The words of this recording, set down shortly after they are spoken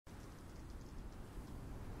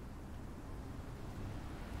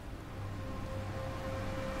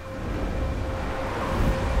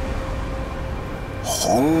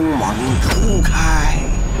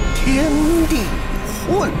地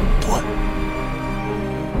混沌，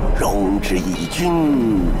融之以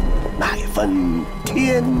君，乃分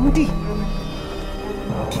天地。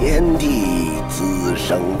天地滋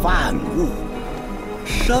生万物，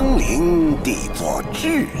生灵地作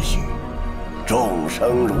秩序，众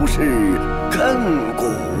生如是，亘古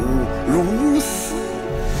如斯。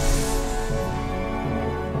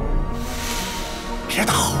直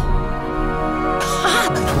到他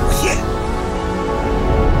的出现。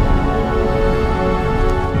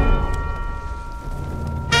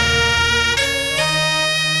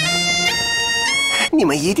你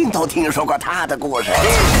们一定都听说过他的故事。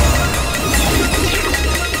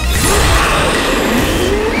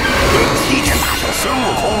齐天大圣孙悟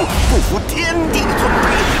空不服天地尊卑，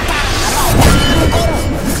大闹天宫，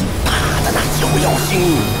打的那九妖星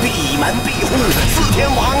闭门闭户，四天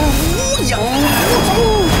王无影无踪。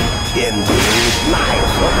天庭奈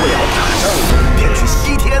何不了大圣，便去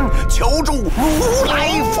西天求助如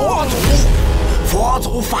来佛祖。佛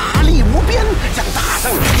祖法力无边，将大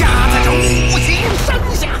圣压在这五行山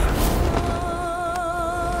下。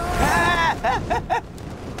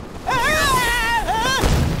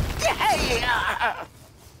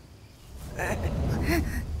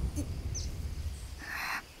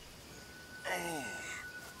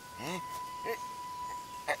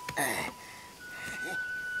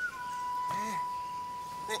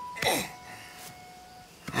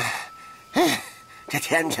这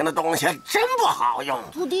天庭的东西真不好用。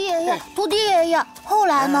土地爷爷，土地爷爷，后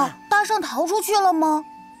来呢？大圣逃出去了吗？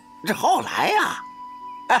这后来呀，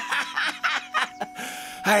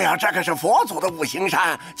哎呀，这可是佛祖的五行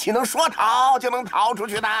山，岂能说逃就能逃出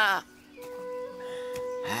去的？哎，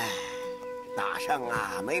大圣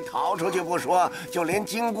啊，没逃出去不说，就连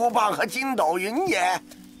金箍棒和筋斗云也……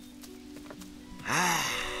哎，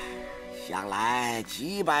想来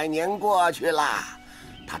几百年过去了。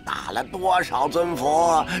他打了多少尊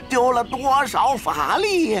佛，丢了多少法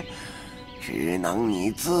力，只能你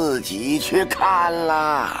自己去看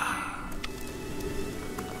了。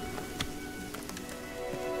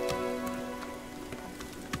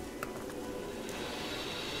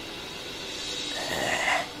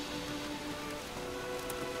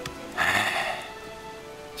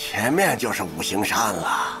前面就是五行山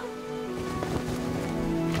了。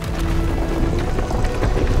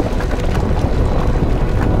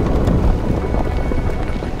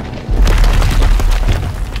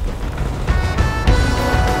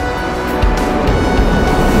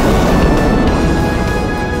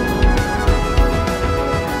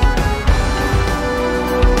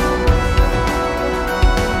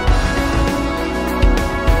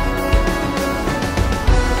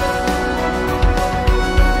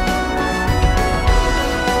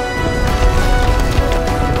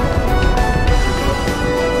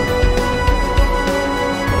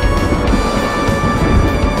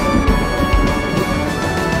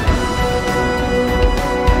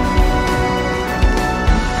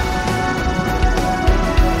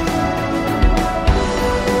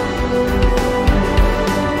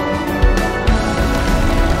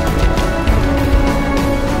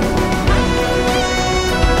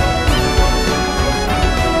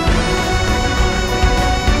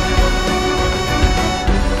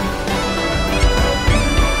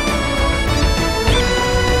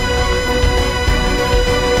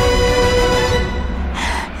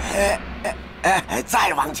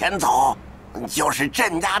再往前走，就是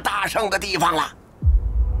镇压大圣的地方了。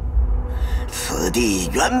此地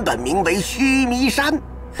原本名为须弥山，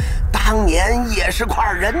当年也是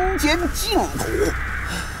块人间净土。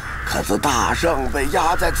可自大圣被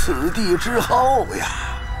压在此地之后呀，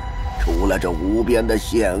除了这无边的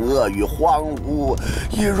险恶与荒芜，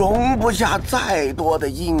也容不下再多的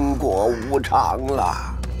因果无常了。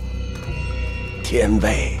天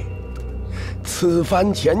辈，此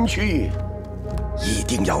番前去，一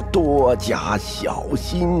定要多加小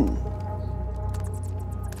心。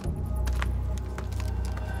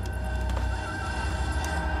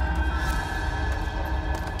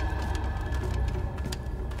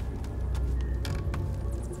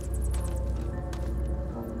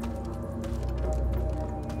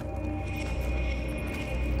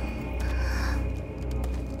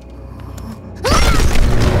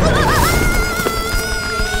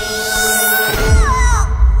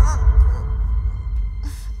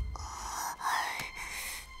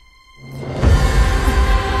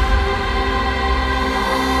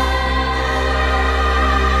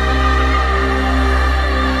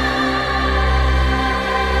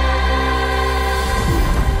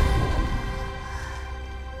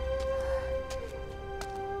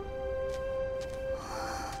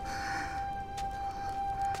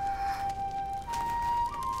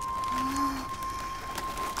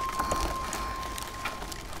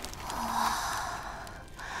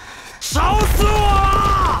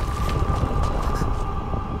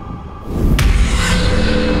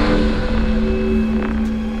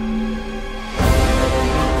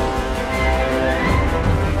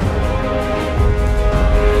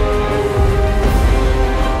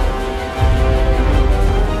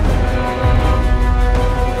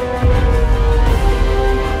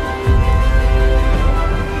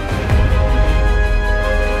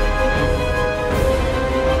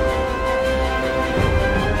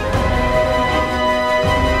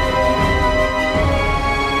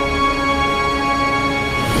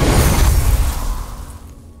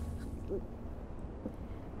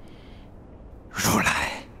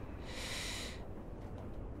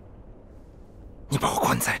把我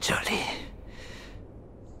困在这里，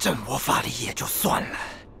朕我法力也就算了，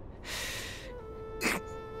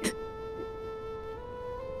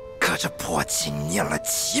可这破经念了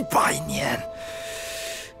700年，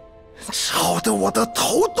吵得我的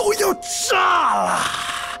头都要炸了。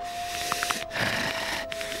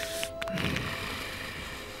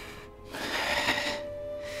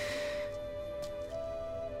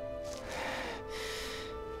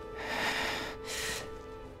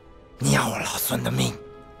你要我老孙的命，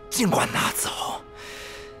尽管拿走。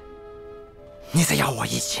你再要我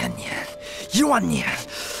1000年、10000年，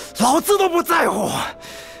老子都不在乎。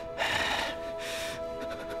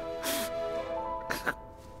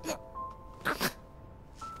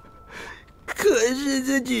可是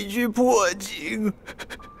这几句破经，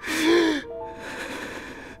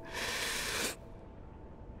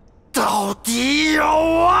到底有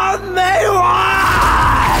完没完？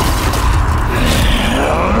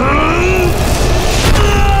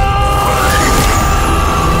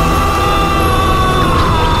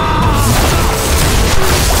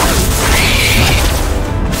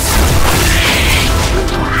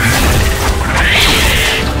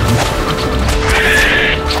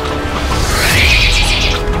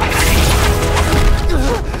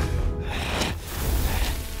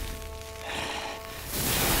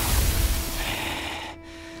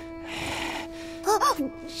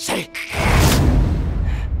谁？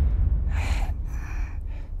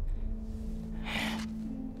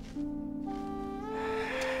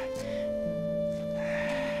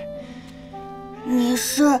你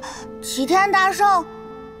是齐天大圣？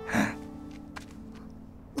嘿，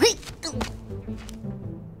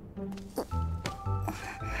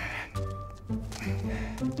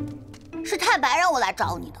是太白让我来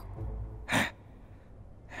找你的。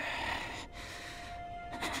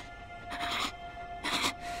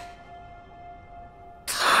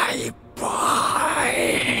太白，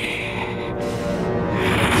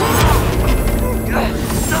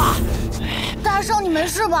大圣，你没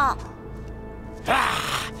事吧？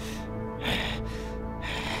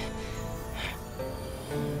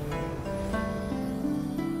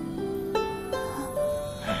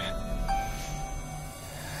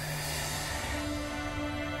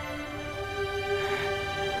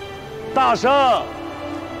大圣，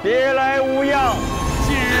别来无恙，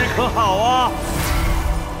今日可好啊？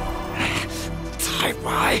太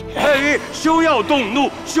白，哎，休要动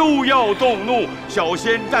怒，休要动怒！小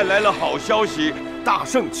仙带来了好消息，大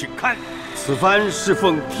圣请看，此番是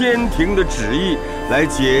奉天庭的旨意来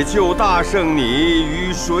解救大圣你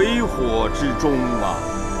于水火之中啊！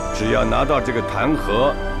只要拿到这个弹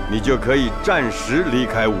盒，你就可以暂时离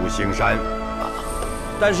开五行山。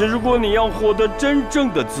但是如果你要获得真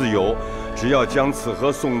正的自由，只要将此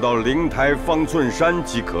盒送到灵台方寸山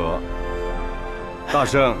即可。大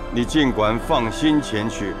圣，你尽管放心前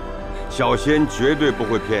去，小仙绝对不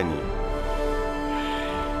会骗你。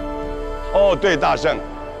哦，对，大圣，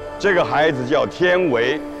这个孩子叫天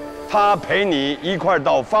维，他陪你一块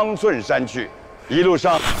到方寸山去，一路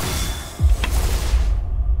上。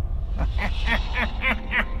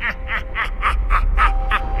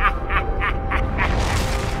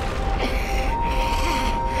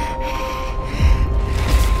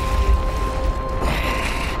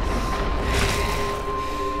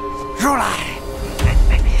入来，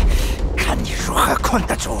看你如何困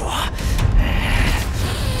得住我。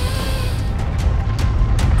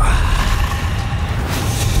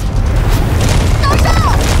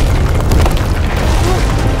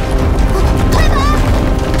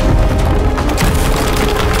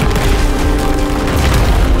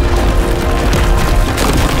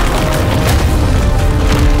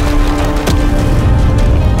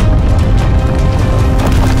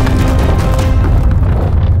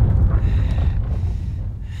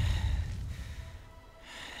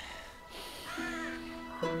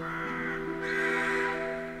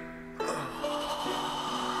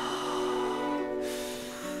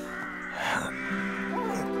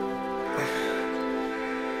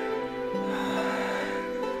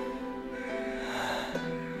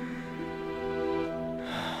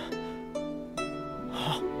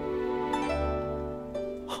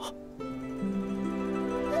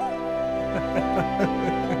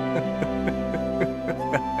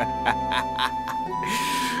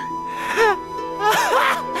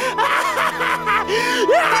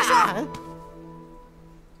大圣，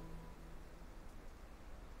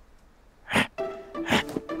太白，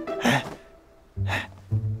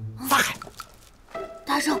大圣，放开！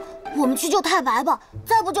大圣，我们去救太白吧！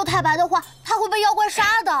再不救太白的话，他会被妖怪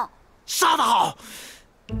杀的。杀得好！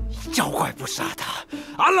妖怪不杀他，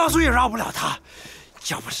俺老孙也饶不了他。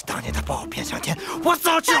要不是当年他把我骗上天，我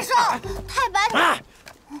早就……大圣，太白，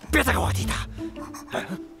别再跟我提他！太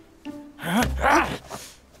白！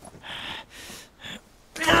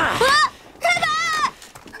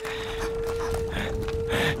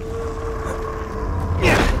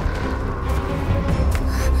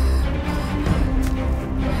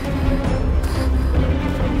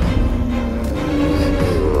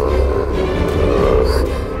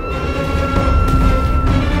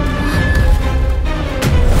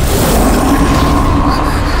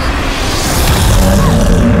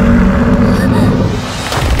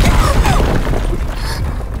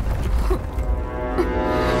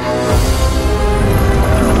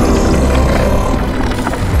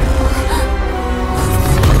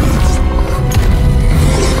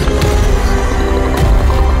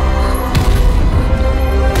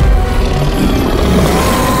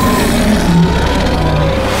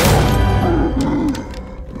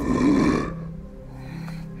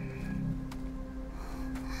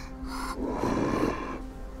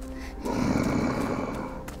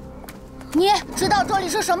你知道这里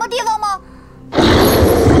是什么地方吗？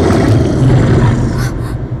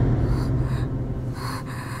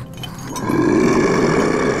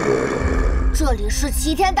这里是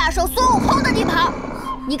齐天大圣孙悟空的地盘，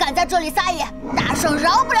你敢在这里撒野，大圣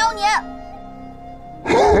饶不了你！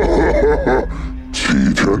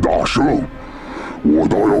齐天大圣，我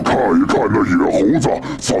倒要看一看那野猴子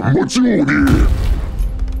怎么救你！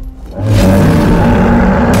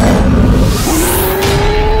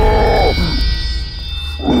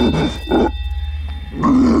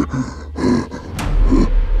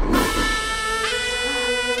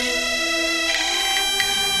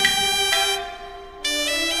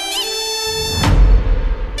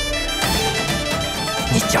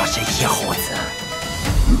你叫谁野猴子？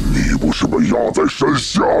你不是被压在山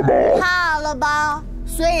下吗？怕了吧？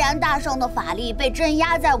虽然大圣的法力被镇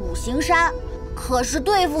压在五行山，可是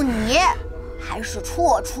对付你还是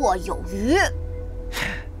绰绰有余。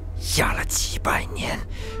压了几百年，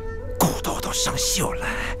骨头都生锈了，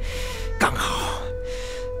刚好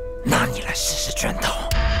拿你来试试拳头。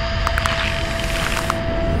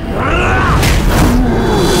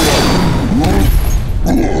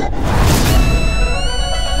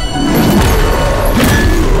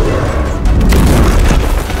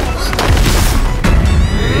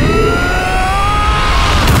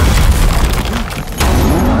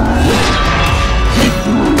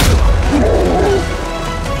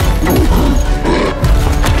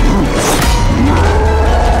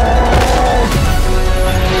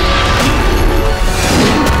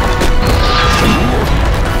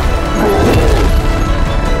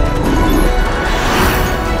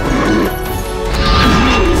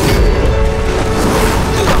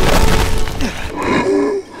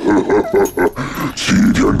齐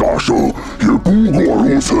天大圣也不过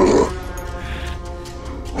如此。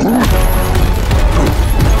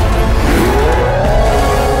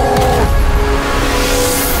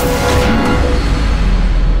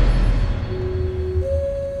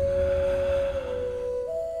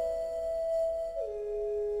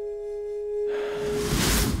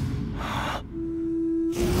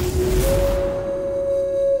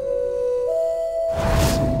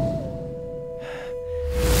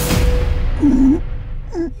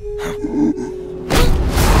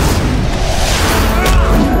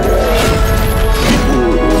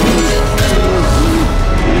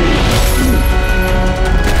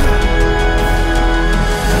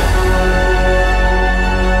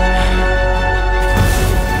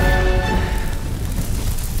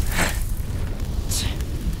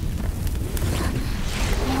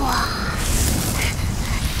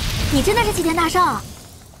你真的是齐天大圣啊！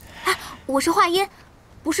我是华音，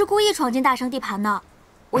不是故意闯进大圣地盘的。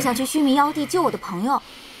我想去须弥妖地救我的朋友，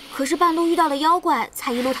可是半路遇到了妖怪，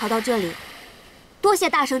才一路逃到这里。多谢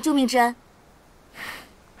大圣救命之恩。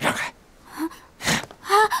让开！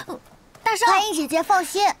大圣，欢迎姐姐放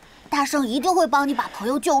心，大圣一定会帮你把朋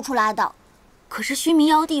友救出来的。可是须弥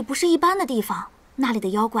妖地不是一般的地方，那里的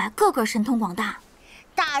妖怪个个神通广大。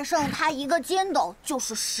大圣他一个筋斗就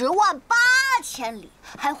是108000里，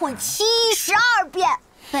还会72变，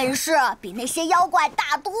本事比那些妖怪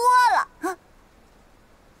大多了。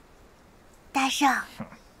大圣，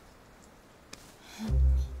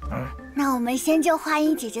那我们先救花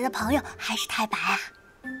音姐姐的朋友还是太白啊？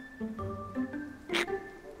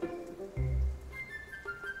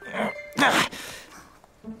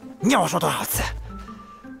你要我说多少次？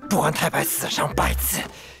不管太白死上100次、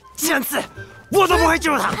1000次，我都不会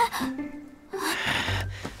救他。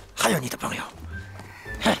还有你的朋友，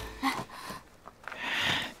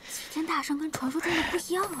齐天大圣跟传说中的不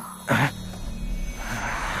一样啊。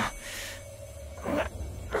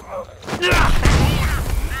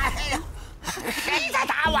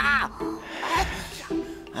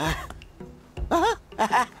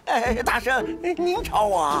大圣，您找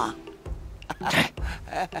我？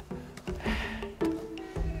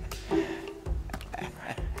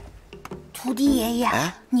土地爷爷，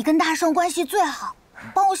你跟大圣关系最好，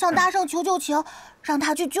帮我向大圣求求情，让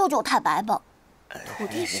他去救救太白吧。土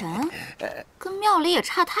地神跟庙里也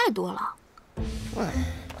差太多了。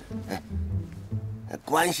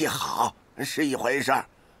关系好是一回事儿，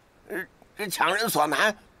强人所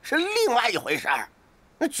难是另外一回事儿。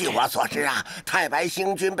据我所知啊，太白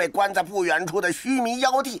星君被关在不远处的须弥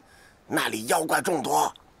妖地，那里妖怪众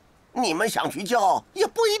多，你们想去救，也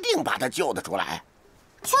不一定把他救得出来。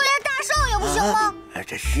就连大圣也不行吗？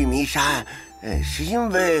这须弥山，是因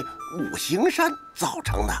为五行山造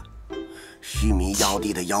成的。须弥妖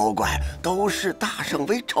地的妖怪都视大圣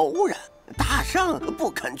为仇人，大圣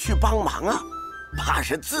不肯去帮忙啊，怕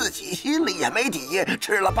是自己心里也没底，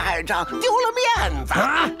吃了败仗丢了面子。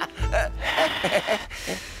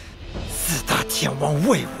四大天王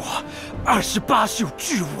为我，28宿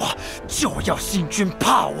惧我，九曜星君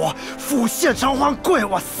怕我，府县城隍跪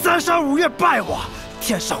我，32五岳拜我。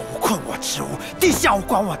天上无困我之物，地下无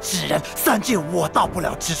管我之人，三界无我到不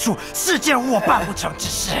了之处，世界无我办不成之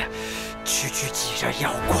事。区区几人妖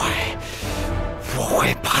怪，我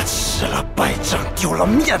会怕吃了败仗丢了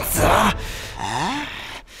面子啊！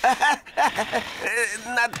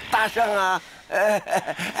那大圣啊，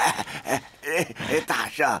大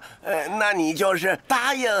圣，那你就是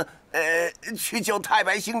答应去救太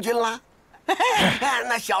白星君了？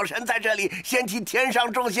那小神在这里先替天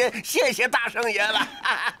上众仙谢谢大圣爷了，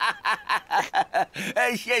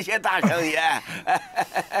谢谢大圣爷，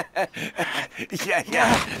谢谢。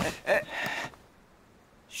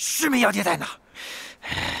须弥妖帝在哪？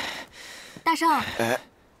大圣，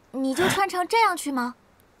你就穿成这样去吗？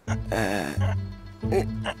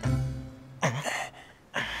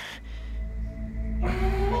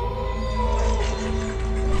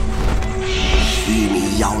须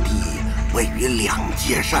弥妖地位于两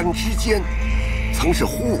界山之间，曾是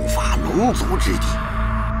护法龙族之地。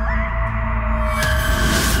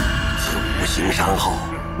自五行山后，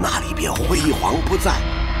那里便辉煌不再。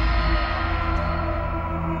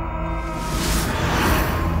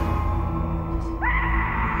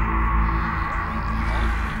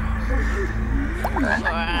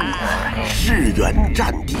世元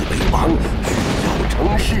占地为王，聚妖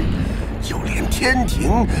成势，就连天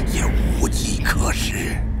庭也无计可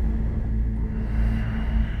施。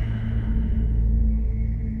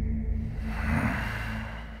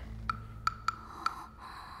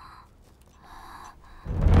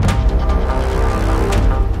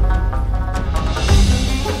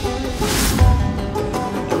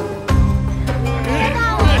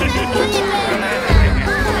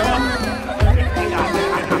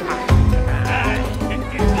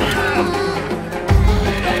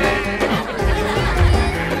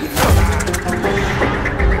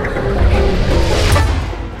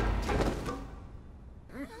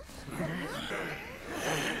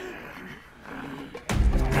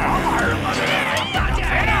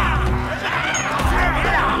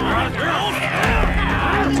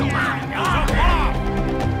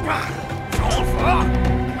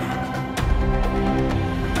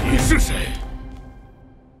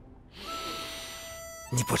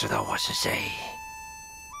你不知道我是谁，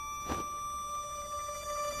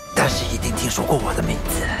但是一定听说过我的名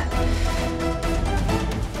字。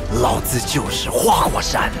老子就是花果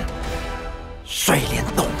山水帘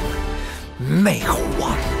洞魅猴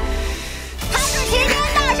王。他是齐天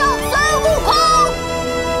大圣孙悟空。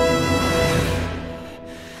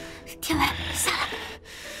天雷，下来！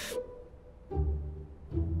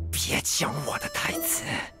别抢我的台词。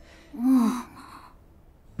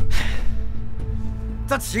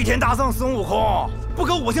这齐天大圣孙悟空不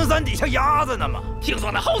搁五行山底下压着呢吗？听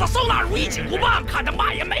说那猴子手拿如意金箍棒，看着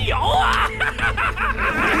嘛也没有啊！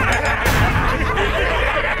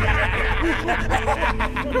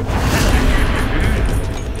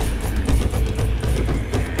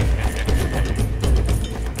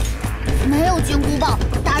没有金箍棒，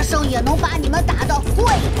大圣也能把你们打得跪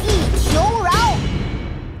地求饶。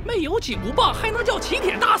没有金箍棒还能叫齐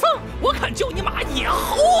天大圣？我看就你妈野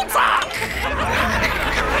猴子！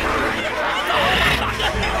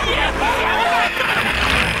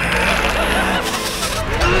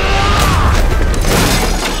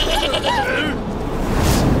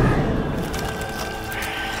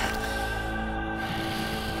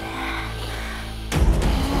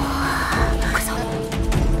快走！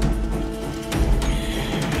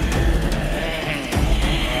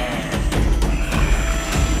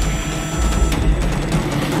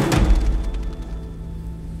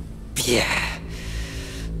别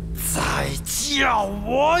再叫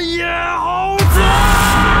我野猴子！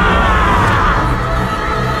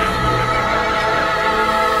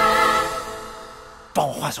帮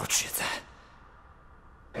我换首曲子。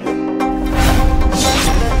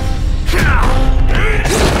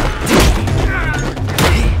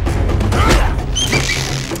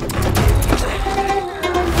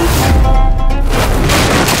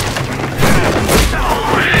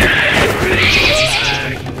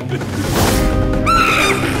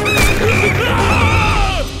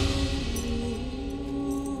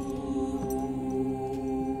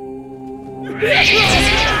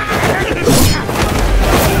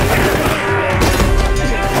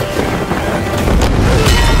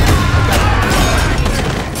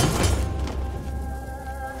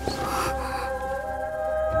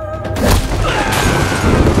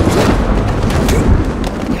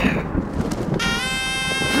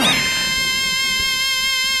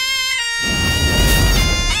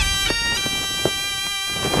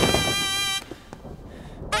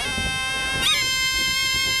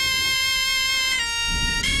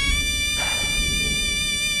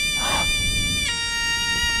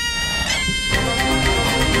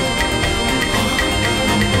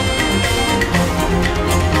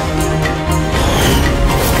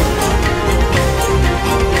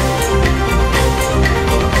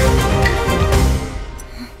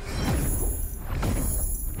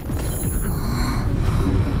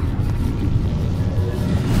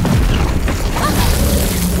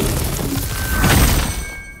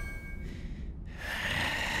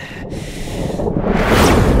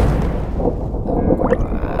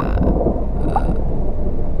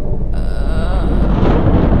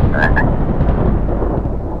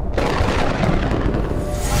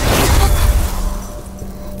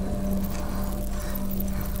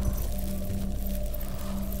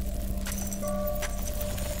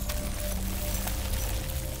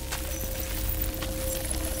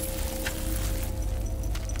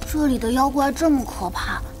 这里的妖怪这么可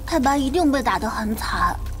怕，太白一定被打得很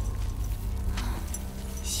惨。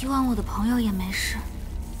希望我的朋友也没事。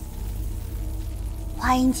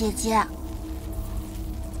花音姐姐，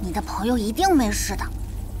你的朋友一定没事的。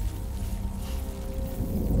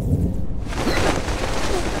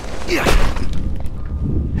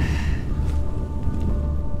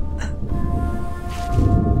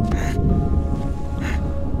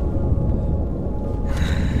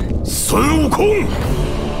孙悟空！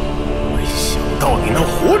 到你能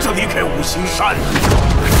活着离开五行山？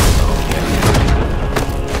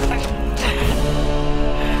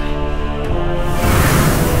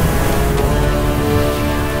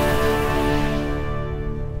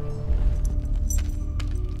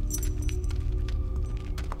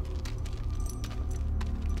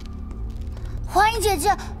花音姐姐，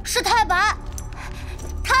是太白，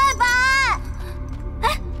太白！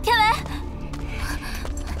哎，天雷！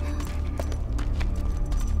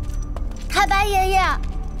 太白爷爷，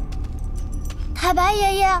太白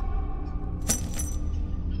爷爷，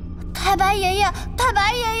太白爷爷，太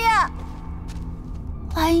白爷爷，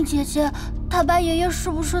花音姐姐，太白爷爷是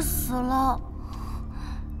不是死了？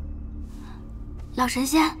老神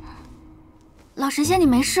仙，老神仙，你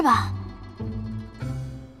没事吧？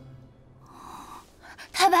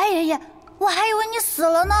太白爷爷，我还以为你死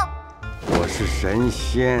了呢。我是神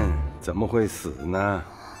仙，怎么会死呢？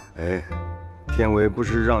哎。 天伟不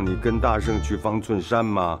是让你跟大圣去方寸山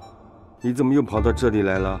吗？你怎么又跑到这里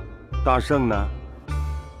来了？大圣呢？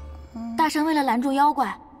大圣为了拦住妖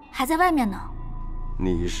怪，还在外面呢。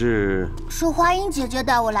你是花音姐姐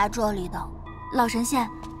带我来这里的。老神仙，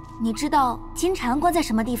你知道金蝉关在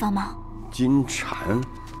什么地方吗？金蝉，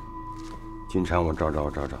金蝉，我找找。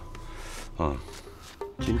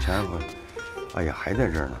金蝉我，哎呀，还在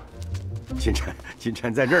这儿呢。金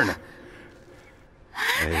蝉在这儿呢。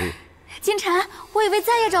哎。 金蝉，我以为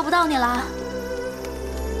再也找不到你了。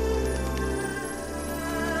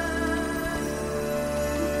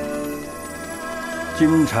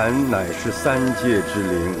金蝉乃是三界之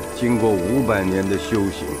灵，经过500年的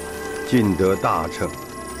修行，尽得大乘，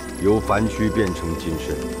由凡躯变成金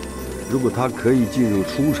身。如果他可以进入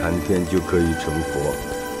初禅天，就可以成佛。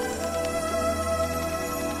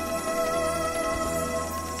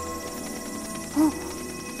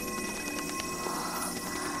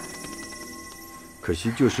可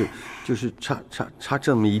惜就是差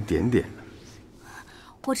这么一点点。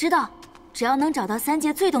我知道，只要能找到3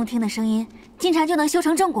界最动听的声音，金蝉就能修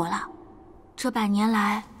成正果了。这100年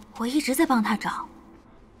来，我一直在帮他找。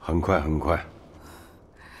很快。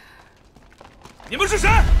你们是谁？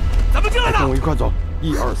怎么进来的？跟我一块走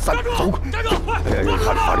，1、2、3，走！站住！哎呀，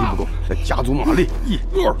法力不够，再加足马力，1、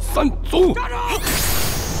2、3，走！站住！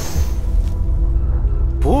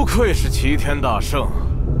不愧是齐天大圣，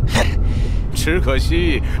只可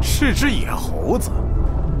惜是只野猴子。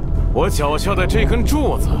我脚下的这根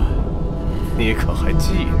柱子，你可还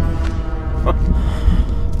记得？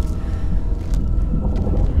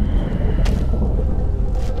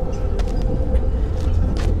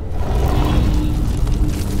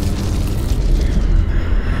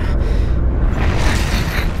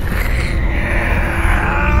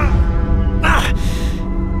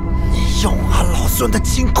你用俺老孙的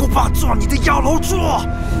金箍棒做你的妖楼柱！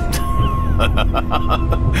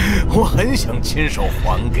我很想亲手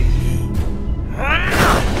还给你。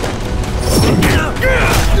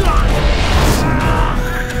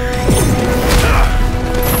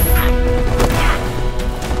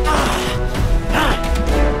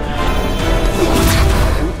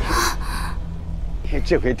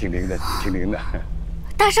这回挺灵的，挺灵的。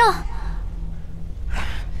大圣，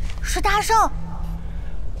是大圣。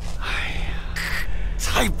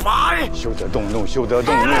太白，休得动怒，休得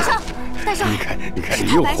动怒。大圣，你看，是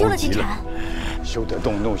你又太白救猴急了。了金蝉。休得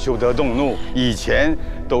动怒，休得动怒。以前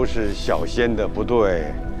都是小仙的不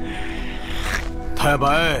对。太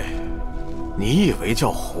白，你以为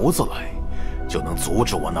叫猴子来就能阻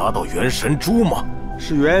止我拿到元神珠吗？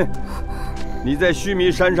世元，你在须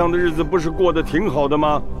弥山上的日子不是过得挺好的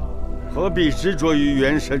吗？何必执着于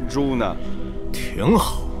元神珠呢？挺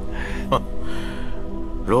好。哼，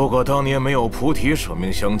如果当年没有菩提舍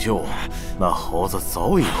命相救，那猴子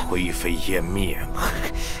早已灰飞烟灭了。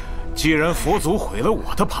既然佛祖毁了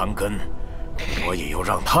我的盘根，我也要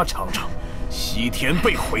让他尝尝西天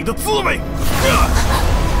被毁的滋味。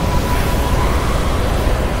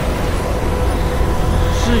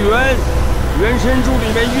世元，元神珠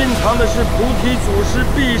里面蕴藏的是菩提祖师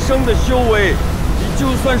毕生的修为，你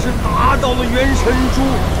就算是达到了元神珠，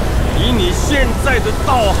以你现在的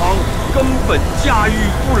道行，根本驾驭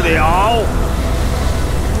不了。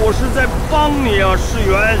我是在帮你啊，世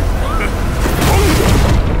元。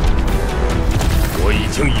我已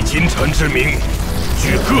经以金蝉之名，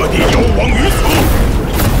举各地妖王于此。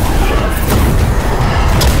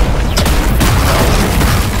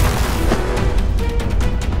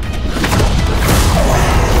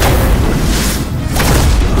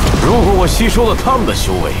如果我吸收了他们的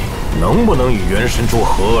修为，能不能与元神珠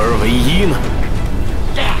合而为一呢？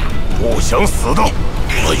不想死的，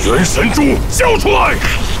把元神珠交出来！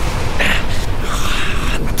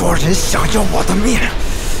很多人想要我的命，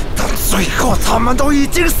但最后他们都已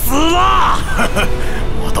经死了。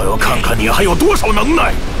我倒要看看你还有多少能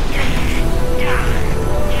耐！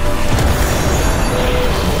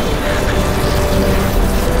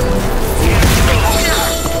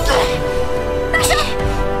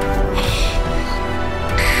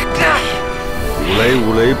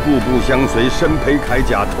五雷步步相随，身披铠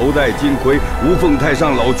甲，头戴金盔，无凤太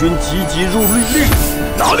上老君急急入令，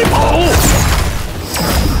哪里跑？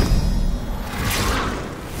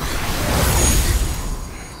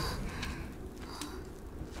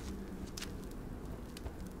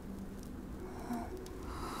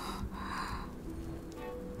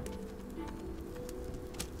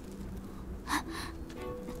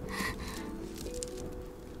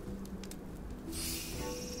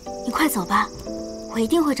你快走吧，我一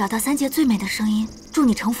定会找到三界最美的声音，助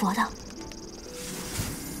你成佛的。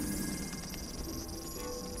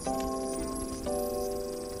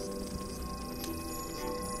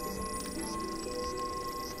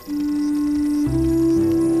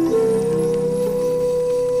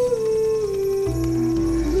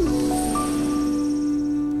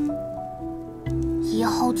以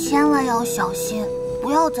后千万要小心，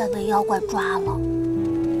不要再被妖怪抓了。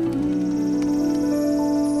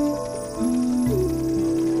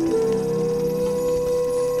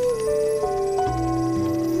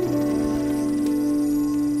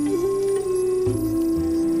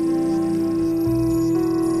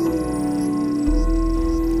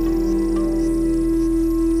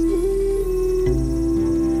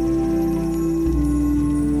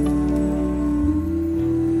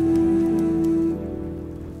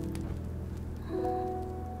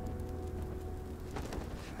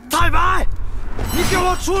太白，你给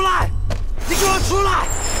我出来！你给我出来！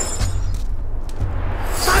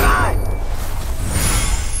太白！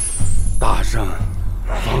大圣，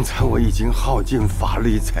方才我已经耗尽法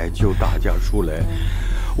力才救大家出来，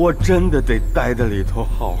我真的得待在里头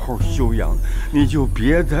好好休养，你就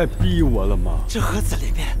别再逼我了嘛。这盒子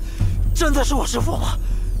里面真的是我师父吗？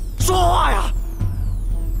说话呀！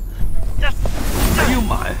还有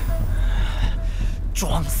满，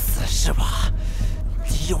装死是吧？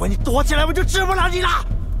你以为你躲起来我就治不了你了？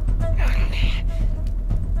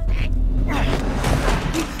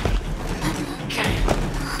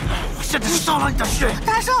我现在烧了你的血！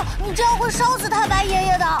大圣，你这样会烧死太白爷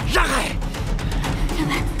爷的。让开！太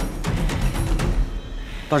白，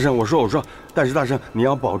大圣，我说，但是大圣，你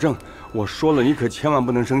要保证，我说了，你可千万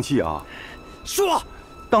不能生气啊！说，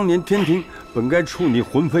当年天庭本该处你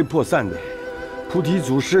魂飞魄散的，菩提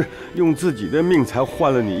祖师用自己的命才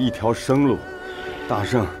换了你一条生路。大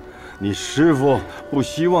圣，你师父不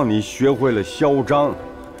希望你学会了嚣张，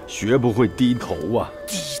学不会低头啊！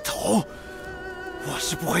低头？我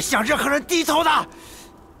是不会向任何人低头的。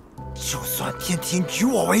就算天庭与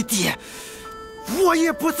我为敌，我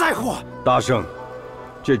也不在乎。大圣，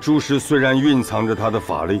这珠石虽然蕴藏着它的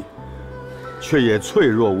法力，却也脆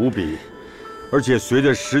弱无比，而且随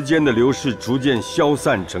着时间的流逝，逐渐消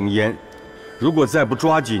散成烟。如果再不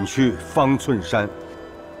抓紧去方寸山，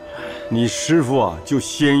你师父啊就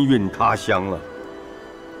仙运他乡了。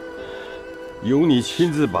由你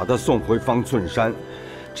亲自把他送回方寸山，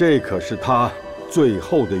这可是他最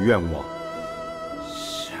后的愿望。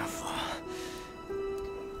师父，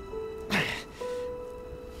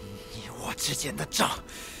你我之间的账，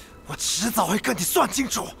我迟早会跟你算清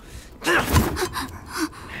楚。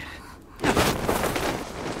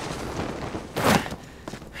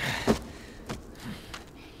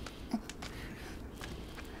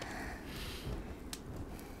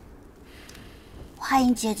花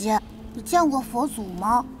影姐姐，你见过佛祖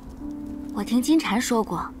吗？我听金蝉说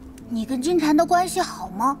过。你跟金蝉的关系好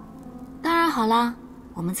吗？当然好啦，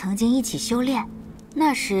我们曾经一起修炼，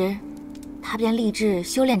那时他便立志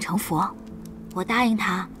修炼成佛。我答应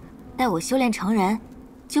他，待我修炼成人，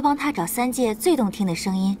就帮他找3界最动听的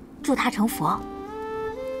声音，助他成佛。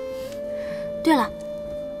对了，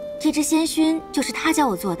这支仙熏就是他教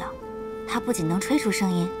我做的，他不仅能吹出声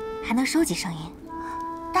音，还能收集声音。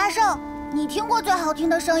大圣，你听过最好听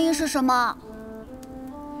的声音是什么？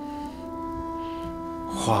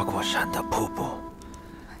花果山的瀑布。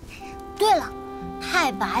对了，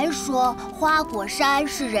太白说花果山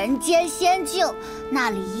是人间仙境，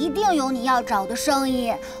那里一定有你要找的声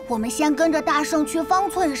音。我们先跟着大圣去方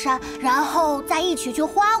寸山，然后再一起去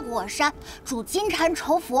花果山助金蝉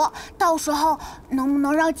成佛。到时候能不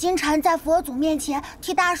能让金蝉在佛祖面前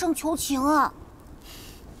替大圣求情啊？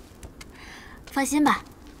放心吧，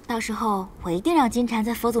到时候我一定让金蝉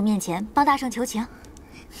在佛祖面前帮大圣求情。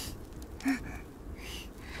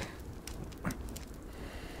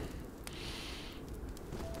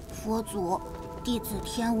佛祖，弟子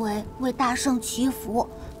天为大圣祈福。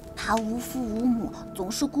他无父无母，总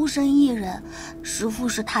是孤身一人。师父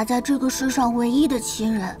是他在这个世上唯一的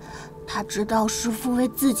亲人。他知道师父为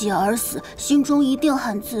自己而死，心中一定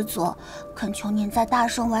很自责。恳求您在大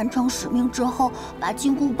圣完成使命之后，把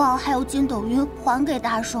金箍棒还有筋斗云还给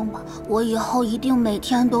大圣吧。我以后一定每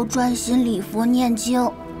天都专心礼佛念经。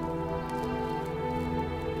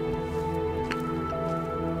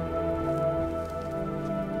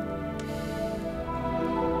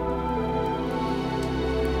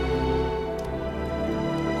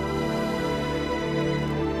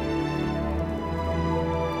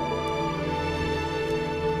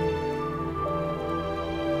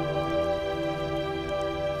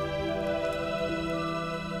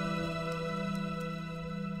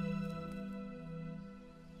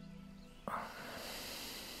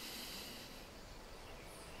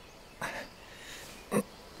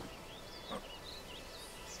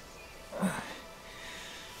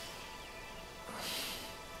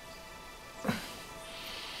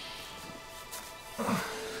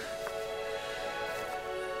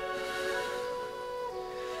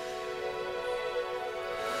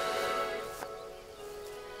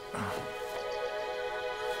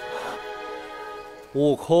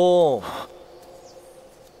悟空，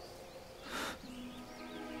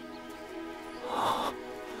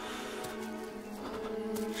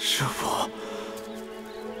师父，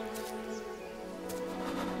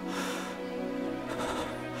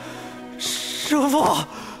师父，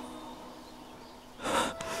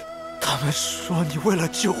他们说你为了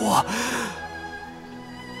救我，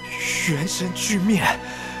元神俱灭。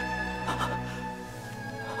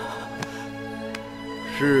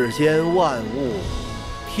世间万物，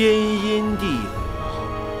天因地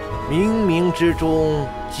果，冥冥之中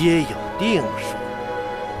皆有定数，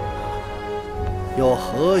又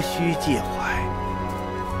何须介怀？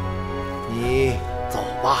你走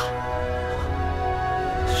吧。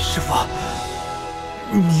师父，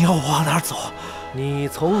你要往哪儿走？你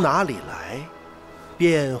从哪里来，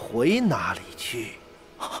便回哪里去。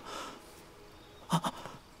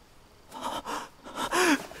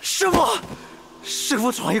师父，师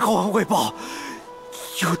父传一口王汇报，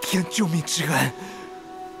有天救命之恩。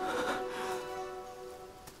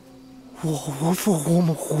我无父无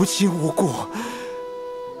母，无亲无故，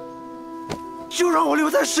就让我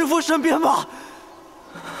留在师父身边吧。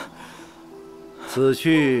此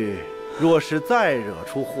去若是再惹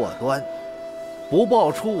出祸端，不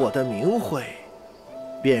报出我的名讳，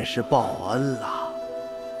便是报恩了。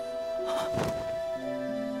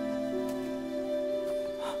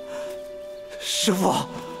师父，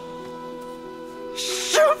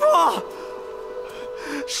师父，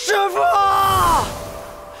师父，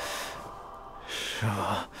师父，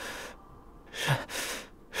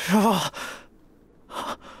师父。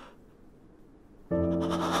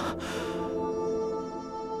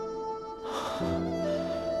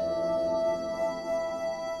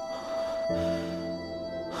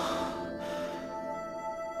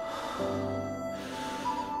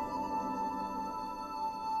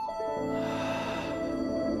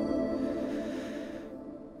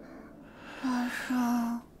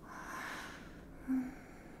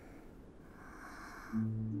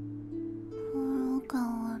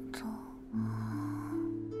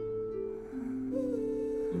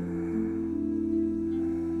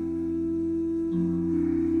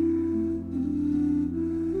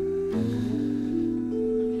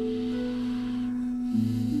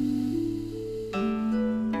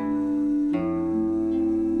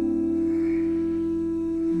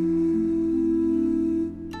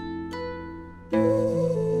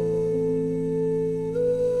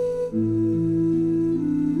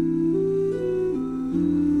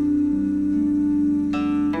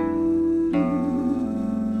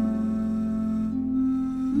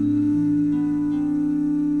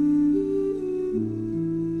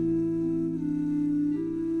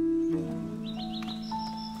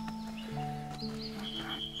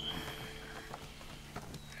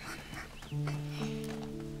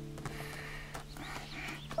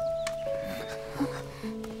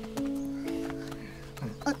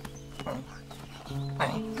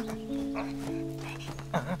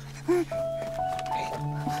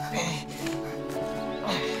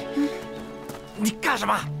你干什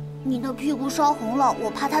么？你的屁股烧红了，我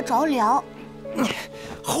怕它着凉。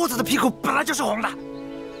猴子的屁股本来就是红的。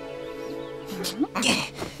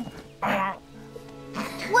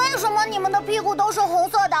为什么你们的屁股都是红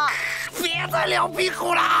色的？别再聊屁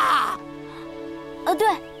股啦！对，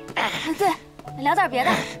聊点别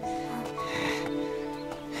的。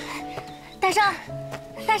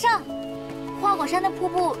大圣，花果山的瀑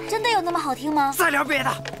布真的有那么好听吗？再聊别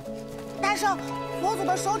的。大圣，佛祖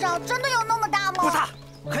的手掌真的有那么大吗？不大，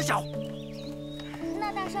很小。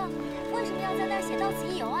那大圣为什么要在那儿写到此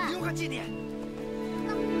一游啊？留个纪念。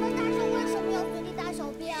那大圣为什么要随地大小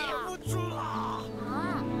便啊？憋不住了。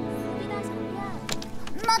随地大小便。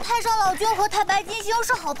那太上老君和太白金星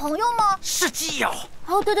是好朋友吗？是基友。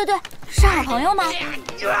哦，对，是好朋友吗？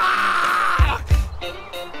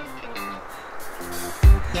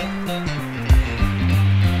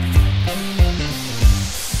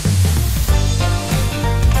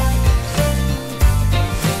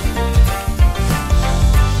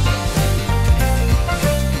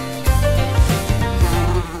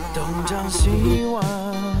东张西望，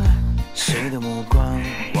谁的目光？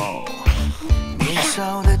年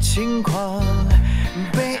少的轻狂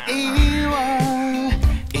被遗忘，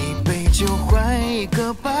一杯酒换一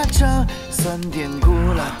个巴掌，酸甜苦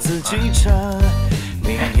辣自己尝。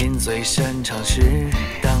命运最擅长是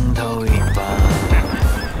当头一棒，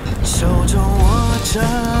手中握着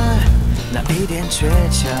那一点倔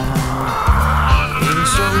强，英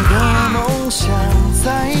雄的梦想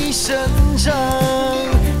在生长。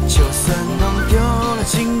就算弄丢了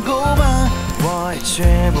金箍棒，我也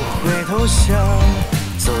绝不会投降，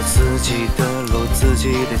走自己的路，自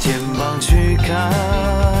己的肩膀去扛。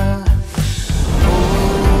不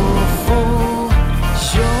负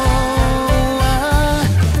勇往，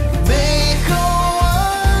没后望，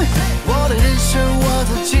我的人生我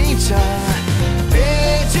自己掌，别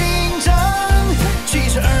紧张，记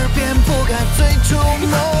着耳边不改最初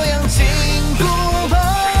模样，金箍棒，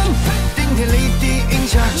顶天立地，云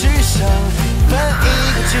霞之上，翻一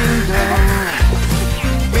个筋斗，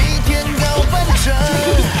比天高半丈。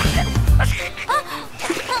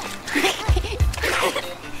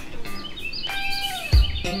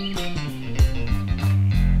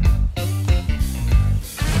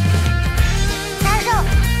大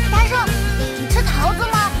圣，你吃桃子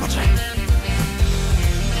吗？不吃。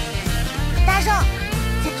大圣，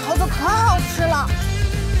这桃子可好吃了。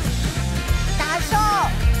大圣，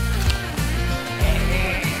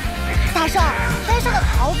山上的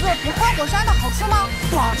桃子比花果山的好吃吗？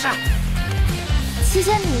不好吃。七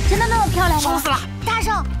仙女真的那么漂亮吗？丑死了！大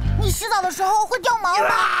圣，你洗澡的时候会掉毛吗？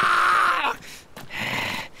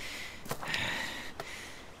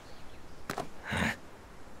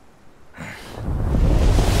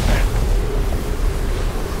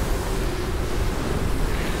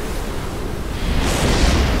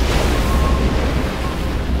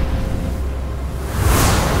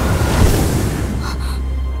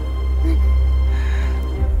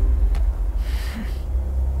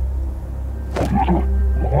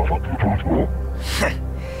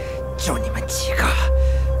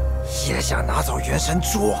神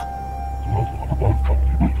珠。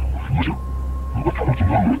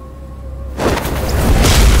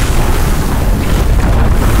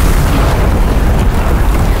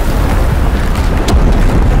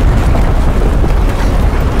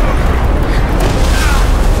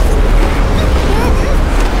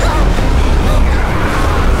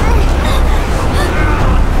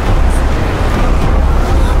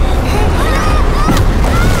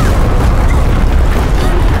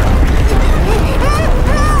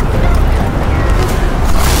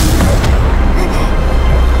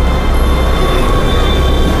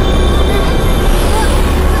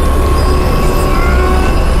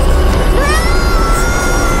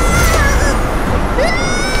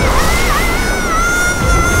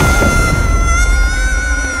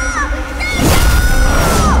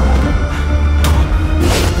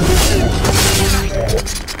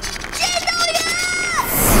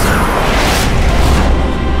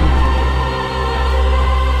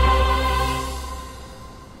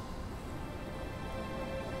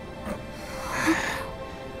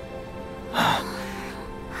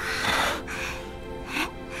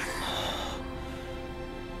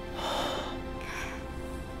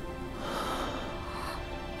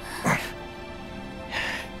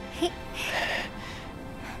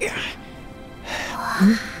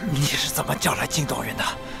你是怎么叫来筋斗云的？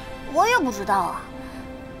我也不知道啊。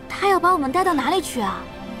他要把我们带到哪里去啊？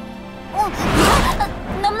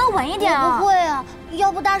能不能稳一点啊？我不会啊，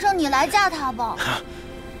要不大圣你来架他吧。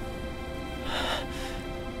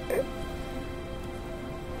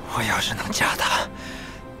我要是能架他，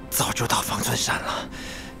早就到方寸山了。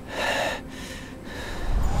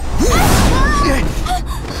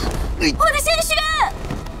我的鲜血！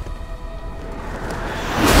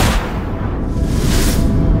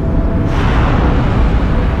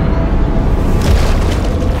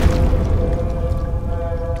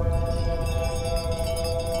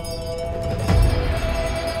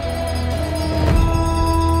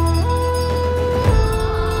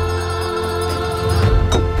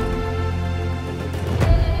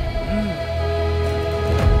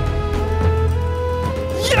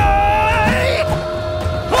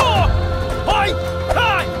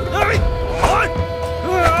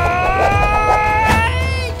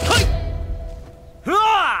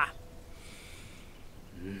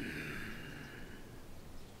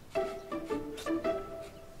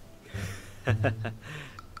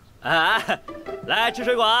来吃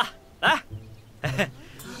水果啊！来，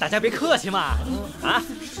大家别客气嘛！啊，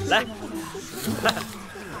来，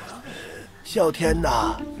啸天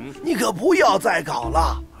呐，你可不要再搞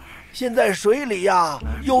了！现在水里呀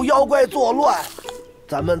有妖怪作乱，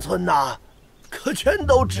咱们村呐可全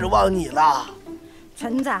都指望你了。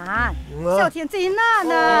村长，啸天在那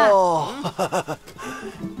呢。哦，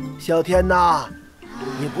啸天呐，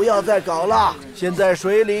你不要再搞了！现在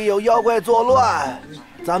水里有妖怪作乱，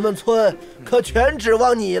咱们村可全指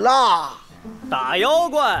望你了。打妖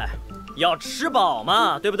怪要吃饱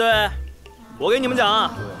嘛，对不对？我给你们讲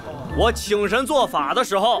啊，我请神做法的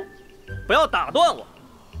时候，不要打断我。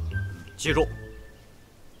记住，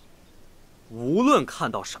无论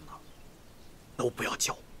看到什么，都不要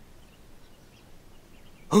叫。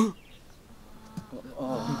嗯。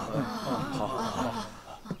好。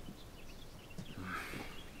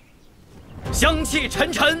香气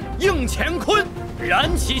沉沉映乾坤，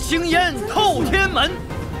燃起青烟透天门。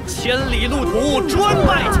千里路途专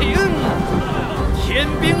拜请，天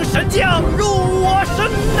兵神将入我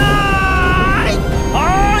身来！哎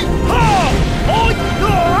哈！哎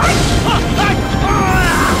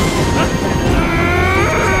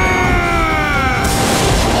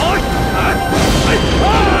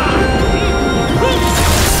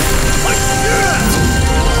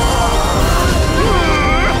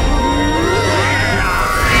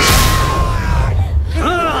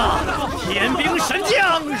天兵神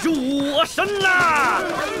将入我身呐！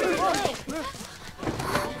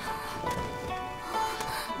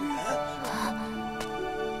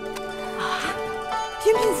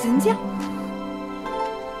天兵神将，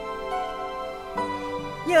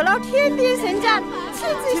有劳天兵神将亲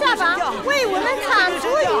自下马，为我们铲除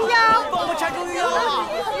云妖。帮我铲除云妖！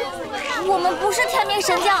我们不是天兵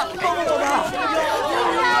神将。帮我们！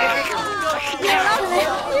有劳天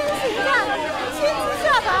兵神将亲自下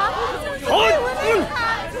马，为我们铲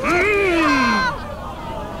除云妖。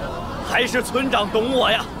还是村长懂我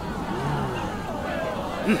呀！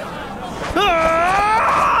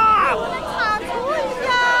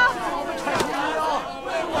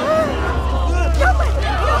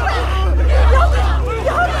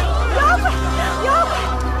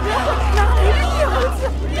野猴子！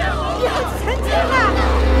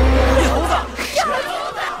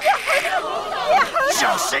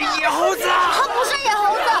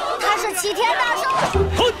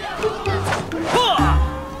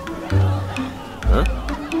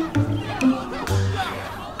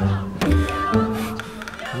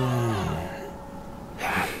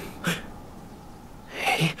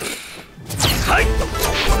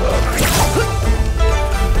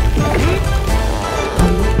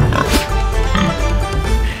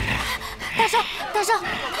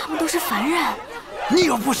你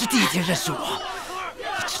又不是第一天认识我。你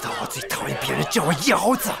知道我最讨厌别人叫我野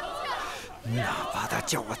猴子，哪怕他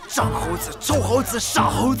叫我脏猴子、臭猴子、傻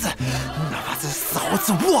猴子，哪怕是死猴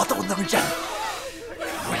子我都能忍，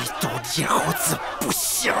唯独野猴子不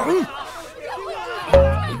行。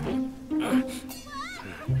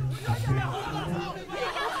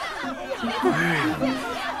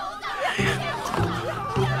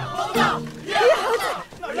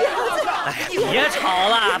别吵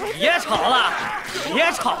了，别吵了，别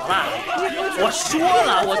吵了！我说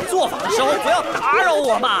了，我做法的时候不要打扰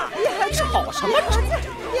我嘛！吵什么吵？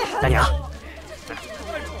大娘，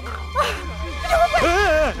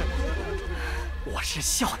我是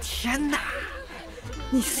哮天呐！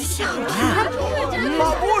你是哮天？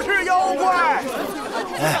他不是妖怪。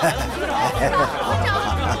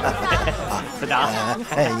村长，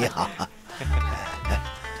你好。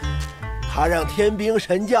他让天兵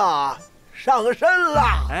神将上身了。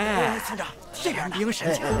村长，天兵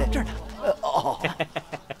神将这儿呢。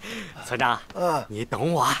村长，你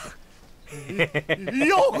懂我。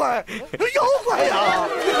妖怪，妖怪呀！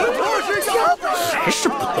这是妖怪，还是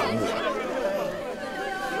不懂我？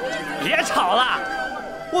别吵了，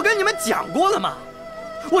我跟你们讲过了吗？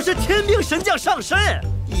我是天兵神将上身。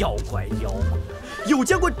妖怪，有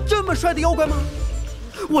见过这么帅的妖怪吗？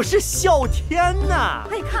我是哮天呐！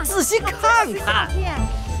仔细看看，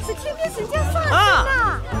是天兵神将上身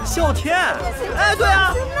呐！哮天，哎，对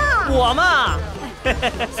啊，我嘛。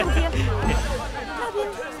哮天，那边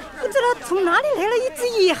不知道从哪里来了一只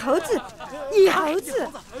野猴子，野猴子，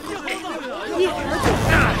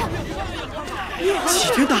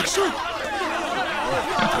齐天大圣！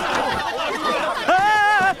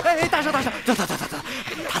哎，大圣，等，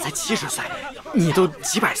他才70岁，你都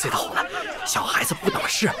几百岁的猴了，小孩子不懂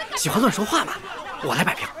事，喜欢乱说话嘛。我来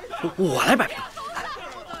摆平。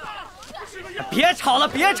别吵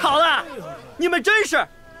了，你们真是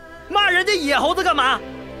骂人家野猴子干嘛？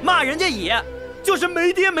骂人家野就是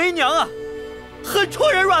没爹没娘啊，很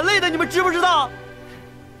戳人软肋的，你们知不知道？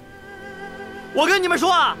我跟你们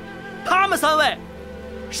说啊，他们3位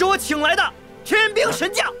是我请来的天兵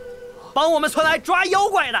神将，帮我们村来抓妖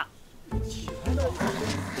怪的。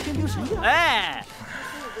天兵神将，哎，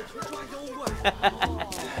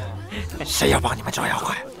谁要帮你们抓妖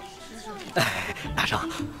怪？大圣，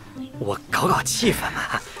我搞气氛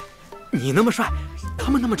嘛。你那么帅，他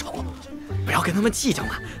们那么丑，不要跟他们计较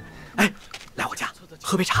嘛。哎，来我家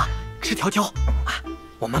喝杯茶，吃条椒啊，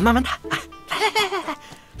我们慢慢谈。哎，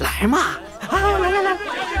来嘛，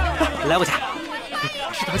来我家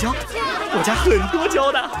吃条椒，我家很多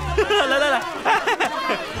椒的。来，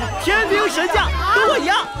天兵神将跟我一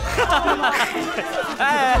样。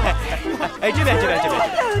哎，这边，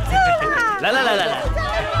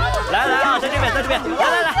来啊，在这边，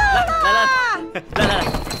来，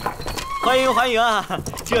欢迎啊，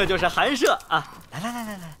这就是寒舍啊，来。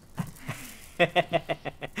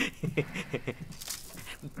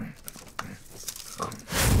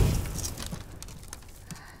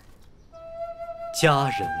佳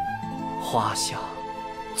人花下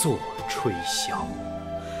坐吹箫，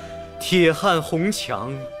铁汉红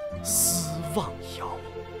墙思望遥。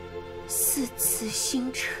似此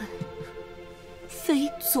星辰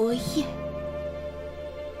非昨夜，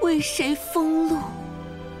为谁风露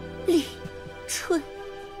立春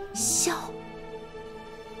宵？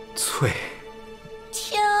翠，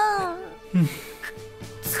天啊！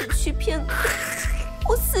此去片刻，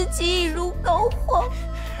我四季已如膏肓。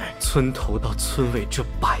村头到村尾这100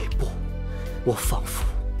步，我仿佛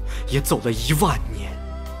也走了10000年。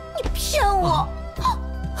你骗我！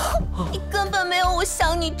你根本没有我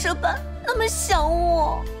想你这般那么想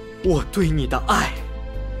我。我对你的爱，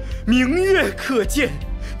明月可见，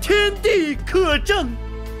天地可证。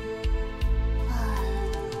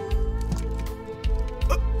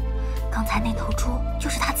刚才那头猪就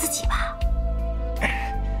是他自己吧？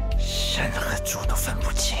人和猪都分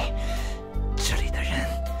不清，这里的人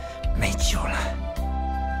没救了。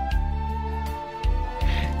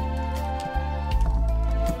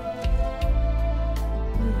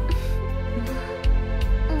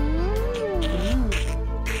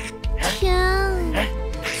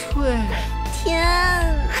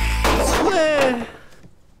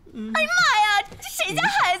哎呀妈呀，这谁家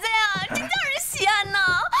孩子呀？真叫人稀罕呐！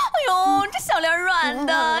哎呦，这小脸软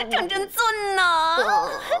的，长真俊呐，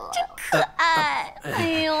真可爱。哎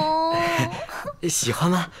呦，喜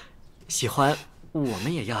欢吗？喜欢，我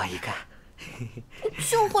们也要一个。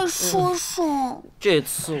就会说说。这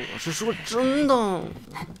次我是说真的，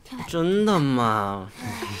真的吗？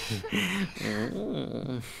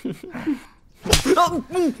这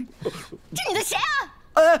你的鞋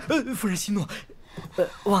啊！夫人息怒，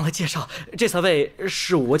忘了介绍，这3位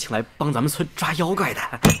是我请来帮咱们村抓妖怪的。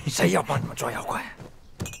谁要帮你们抓妖怪？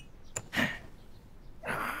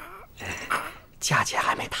价钱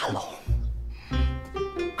还没谈拢。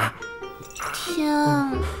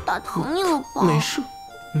天，打疼你了吧？没事，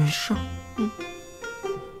没事。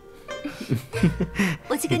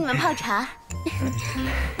我去给你们泡茶。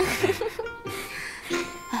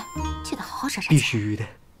哎，记得好好耍耍。必须的。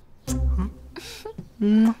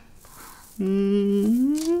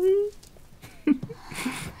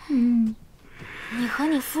你和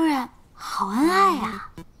你夫人好恩爱呀！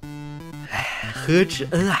哎，何止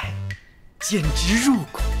恩爱，简直入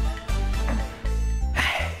骨。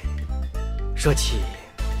哎，说起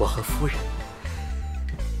我和夫人，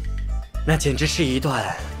那简直是一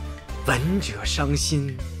段闻者伤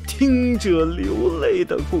心、听者流泪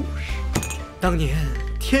的故事。当年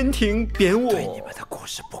天庭贬我，对你们的故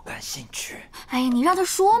事不感兴趣。哎呀，你让他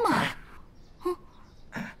说嘛。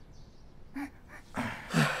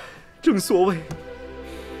正所谓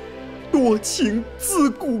多情自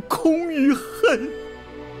古空余恨，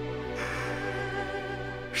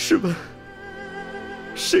试问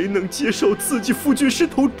谁能接受自己夫君是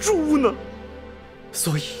头猪呢？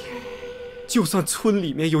所以就算村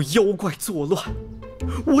里面有妖怪作乱，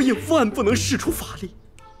我也万不能使出法力。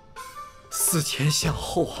思前想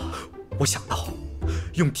后啊，我想到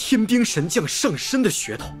用天兵神将上身的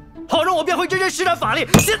噱头，好让我便会真正施展法力。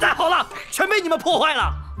现在好了，全被你们破坏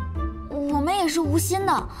了。我们也是无心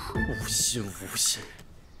的。无心无心，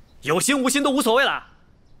有心无心都无所谓了。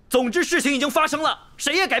总之事情已经发生了，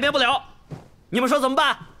谁也改变不了。你们说怎么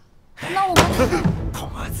办？那我们碰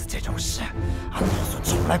儿子这种事，俺老孙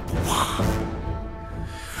从来不怕。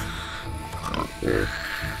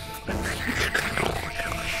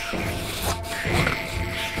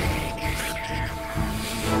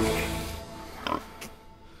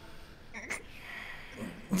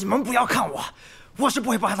你们不要看我，我是不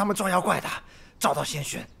会帮他们抓妖怪的。找到仙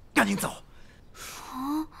轩，赶紧走。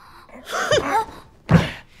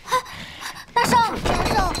大圣，大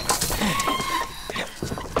圣，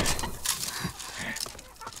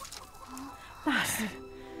大师，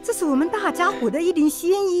这是我们大家伙的一点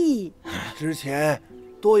心意。之前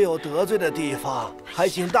多有得罪的地方，还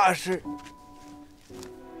请大师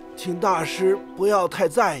不要太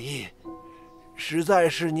在意。实在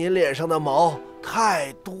是您脸上的毛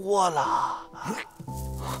太多了。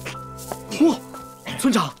哇，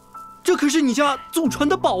村长，这可是你家祖传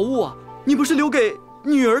的宝物啊！你不是留给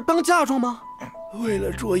女儿当嫁妆吗？为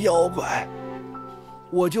了捉妖怪，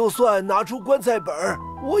我就算拿出棺材本，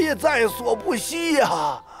我也在所不惜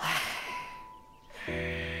呀。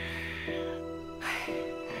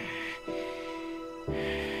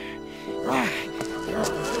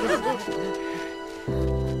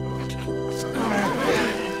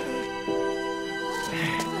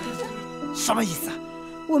什么意思？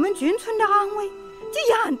我们全村的安危就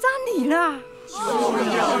仰仗你了。就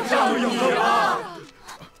仰仗你了。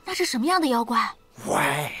那是什么样的妖怪？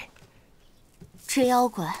喂，这妖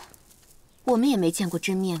怪，我们也没见过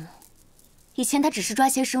真面目。以前他只是抓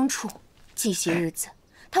些牲畜，近些日子，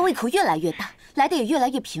他胃口越来越大，来的也越来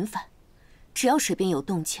越频繁。只要水边有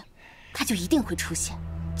动静，他就一定会出现。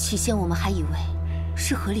起先我们还以为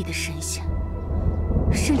是河里的神仙，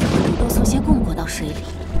甚至会主动送些供果到水里。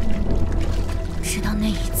直到那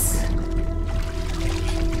一次，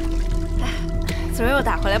昨儿又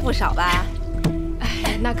打回来不少吧？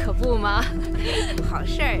哎，那可不嘛，好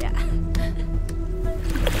事儿呀！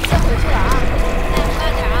先回去了啊，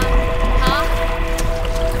慢点啊。好。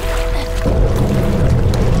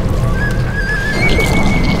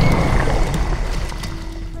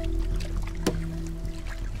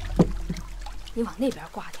你往那边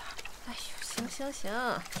挂点。哎呦，行，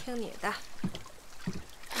听你的。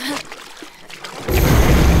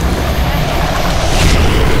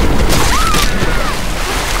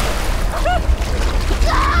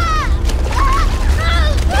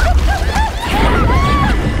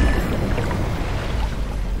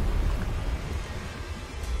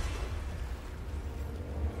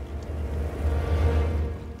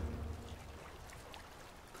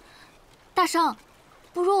大圣，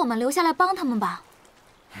不如我们留下来帮他们吧。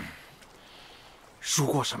如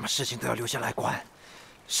果什么事情都要留下来管，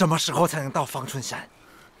什么时候才能到方寸山？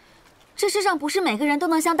这世上不是每个人都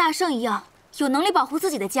能像大圣一样有能力保护自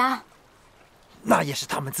己的家。那也是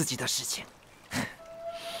他们自己的事情。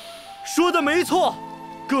说的没错，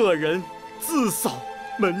个人自扫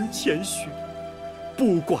门前雪，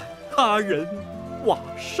不管他人瓦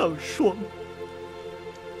上霜。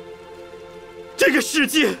这个世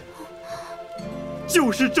界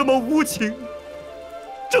就是这么无情，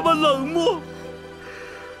这么冷漠，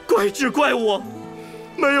怪只怪我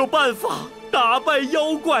没有办法打败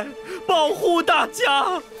妖怪，保护大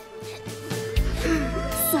家。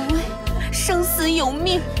所谓生死有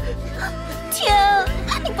命，天，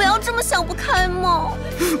你不要这么想不开嘛！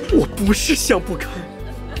我不是想不开，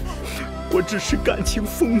我只是感情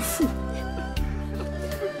丰富。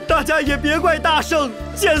大家也别怪大圣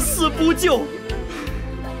见死不救，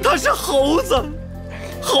他是猴子，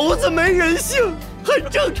猴子没人性，很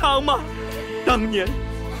正常嘛。当年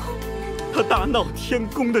他大闹天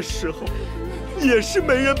宫的时候，也是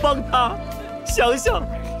没人帮他，想想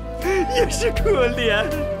也是可怜。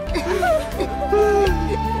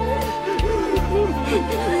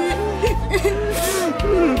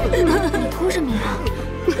你哭什么呀？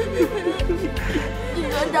你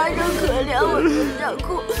说大圣可怜，我就想哭。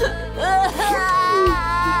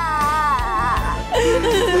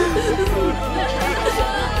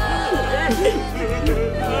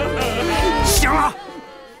行了，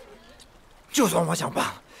就算我想帮，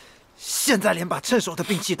现在连把趁手的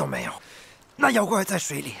兵器都没有，那妖怪在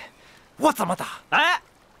水里，我怎么打？哎，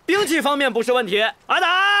兵器方面不是问题，阿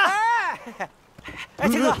达。哎，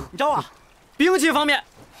天哥，你找我？兵器方面，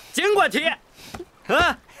尽管提。快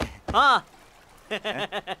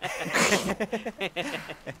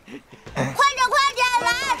点来，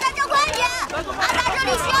大家快点！阿达这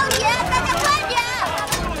里需要铁，大家快点！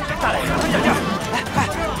大雷，快点！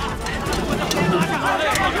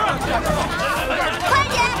快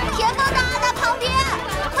点，铁放到阿达旁边！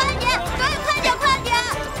快点，对，快点！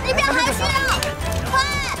那边还需要，快！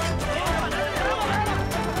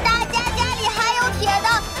大家家里还有铁的，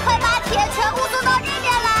快把铁全部送到这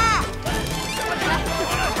边来！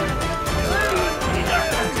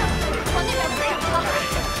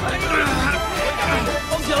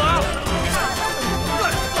放起来！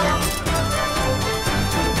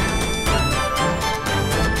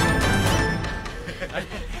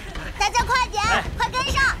大家快点，快跟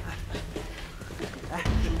上！哎，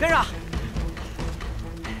跟上！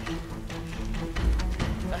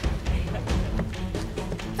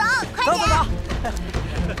走，快点！走！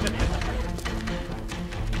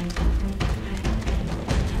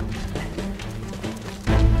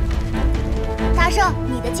大圣，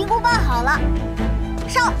你的金箍棒好了，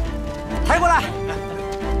上！抬过来！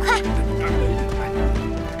快！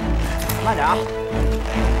慢点啊！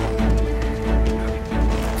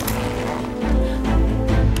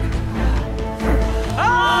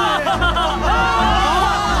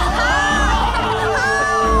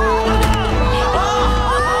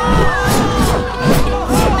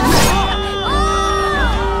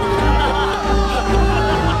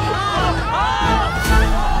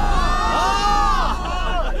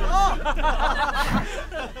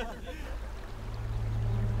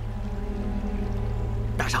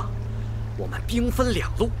大圣，我们兵分两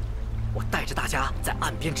路，我带着大家在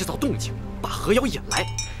岸边制造动静，把河妖引来。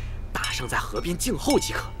大圣在河边静候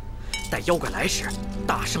即可。待妖怪来时，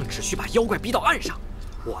大圣只需把妖怪逼到岸上，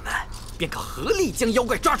我们便可合力将妖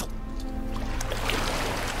怪抓住。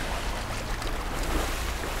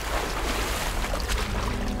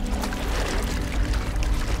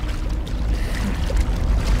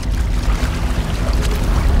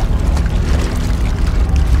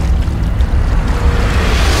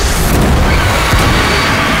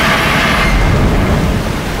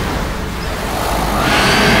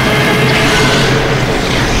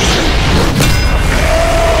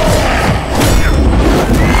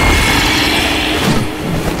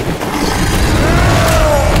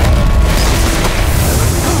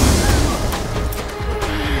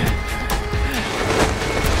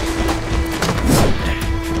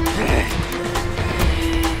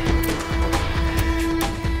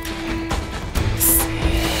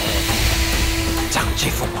这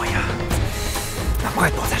副模样，难怪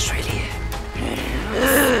躲在水里。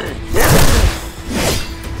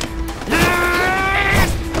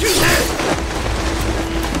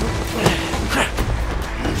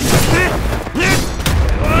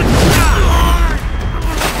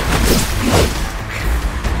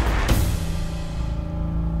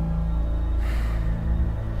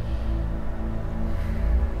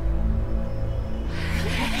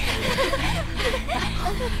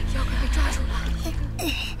妖怪被抓住了。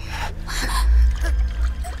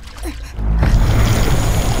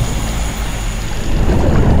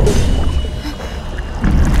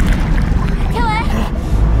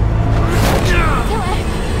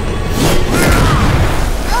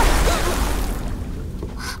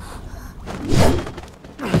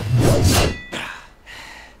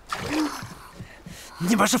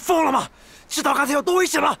你们是疯了吗？知道刚才有多危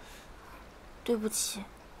险吗？对不起。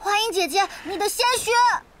花英姐姐，你的鲜血！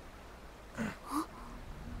没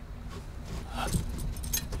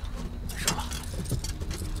事吧？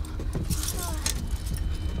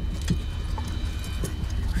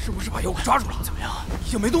把妖怪抓住了。怎么样？已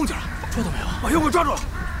经没动静了。抓到没有？把妖怪抓住了！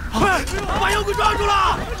快，把妖怪抓住了！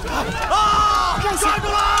啊！抓住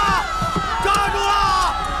了！抓住了！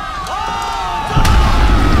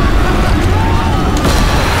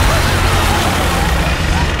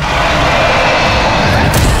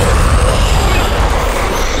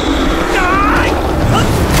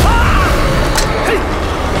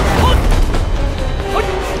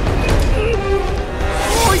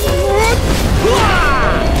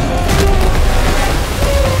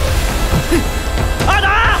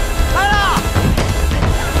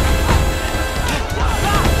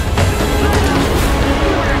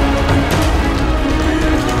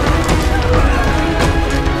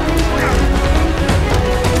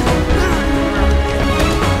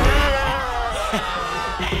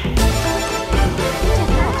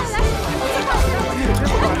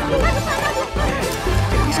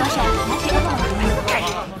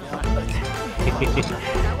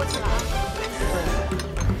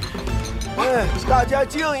大家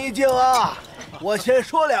静一静啊！我先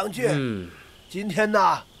说两句。今天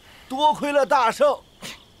呐，多亏了大圣，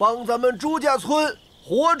帮咱们朱家村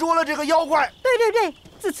活捉了这个妖怪。对，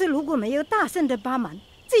这次如果没有大圣的帮忙，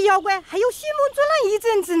这妖怪还有心梦作乱一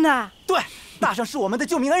阵子呢。对，大圣是我们的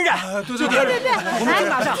救命恩人。对，我们谢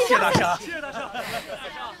大圣，谢大圣，谢大圣。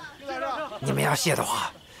你们要谢的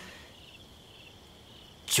话，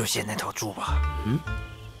就谢那头猪吧。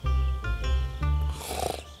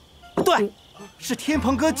对。是天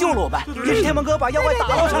蓬哥救了我们，也是天蓬哥把妖怪打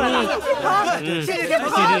捞上来的。谢谢天蓬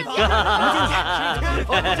哥，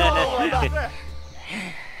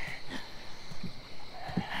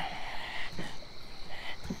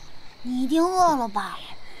你一定饿了吧？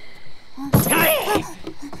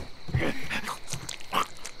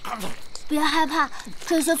别害怕，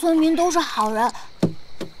这些村民都是好人。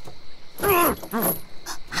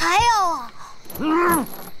还有啊，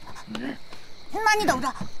那你等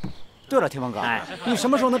着。对了，天蓬哥，你什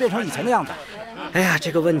么时候能变成以前的样子？哎呀，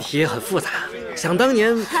这个问题很复杂。想当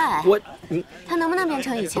年，他能不能变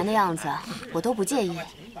成以前的样子，我都不介意。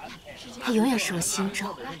他永远是我心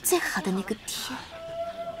中最好的那个天。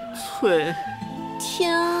翠，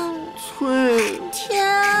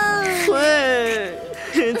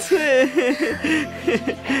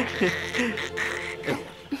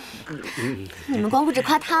你们光顾着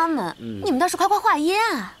夸他们，你们倒是夸夸华音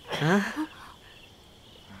啊！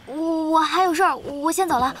我还有事儿，我先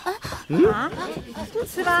走了。不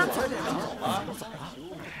吃吧。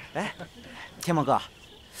哎，天蓬哥，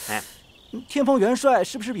天蓬元帅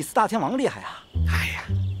是不是比四大天王厉害啊？哎呀，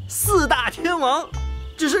四大天王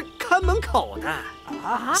只是看门口的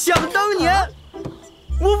啊！想当年，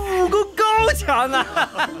我武功高强啊！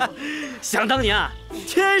想当年啊，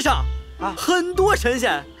天上很多神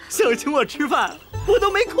仙想请我吃饭，我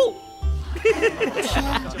都没空。天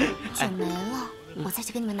就没了。我再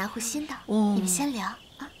去给你们拿壶新的，你们先聊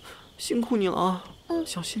啊。辛苦你了啊，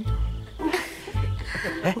小心点。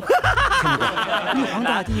哎，天哥，玉皇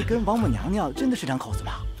大帝跟王母娘娘真的是两口子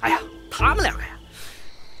吗？哎呀，他们两个呀，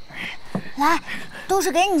来，都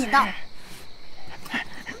是给你的。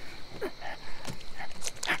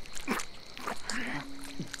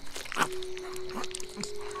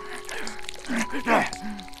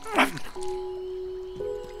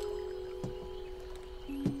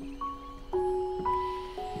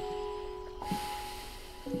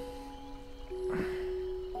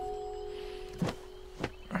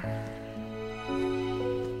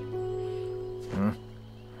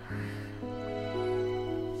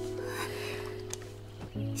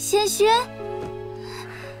仙轩，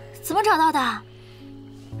怎么找到的？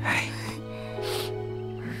哎，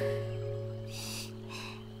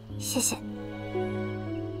谢谢。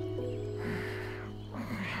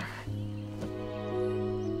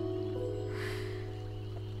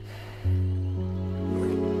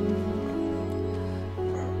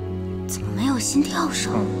怎么没有心跳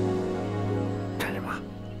声？干什么？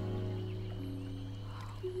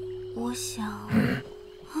我想。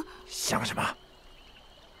想什么？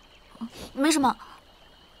没什么。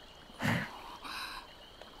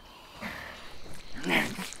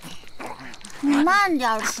你慢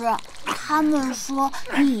点吃。他们说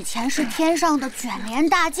你以前是天上的卷帘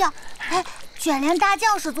大将。哎，卷帘大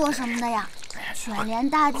将是做什么的呀？卷帘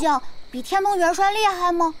大将比天蓬元帅厉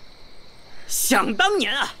害吗？想当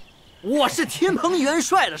年啊，我是天蓬元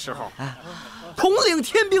帅的时候，统领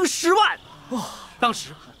天兵10万。当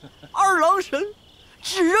时二郎神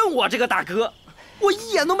只认我这个大哥。我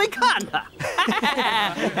一眼都没看他。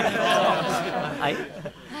哎，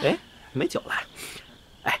没酒了。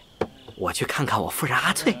哎，我去看看我夫人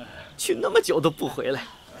阿翠，去那么久都不回来。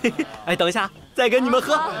哎，等一下，再跟你们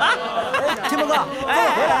喝啊！天鹏哥，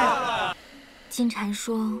再回来。金蝉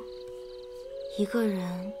说，一个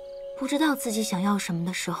人不知道自己想要什么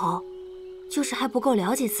的时候，就是还不够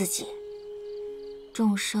了解自己。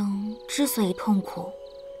众生之所以痛苦，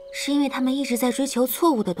是因为他们一直在追求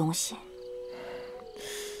错误的东西。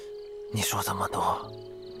你说这么多，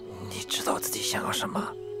你知道自己想要什么？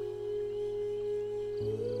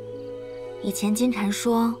以前金蝉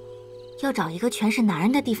说要找一个全是男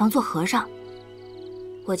人的地方做和尚，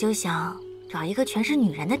我就想找一个全是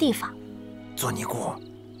女人的地方做尼姑。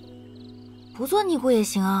不做尼姑也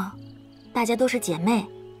行啊，大家都是姐妹，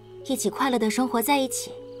一起快乐的生活在一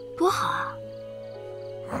起，多好啊！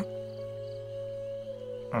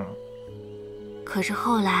可是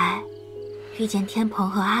后来遇见天鹏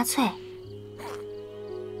和阿翠，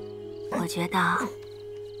我觉得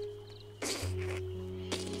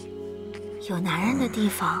有男人的地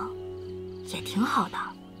方也挺好的。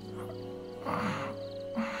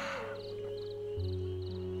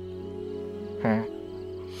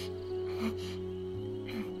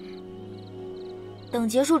等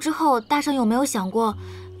结束之后，大圣有没有想过，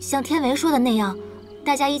像天维说的那样，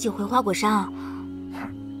大家一起回花果山啊？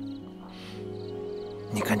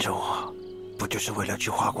你跟着我，不就是为了去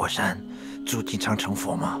花果山助金昌成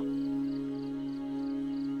佛吗？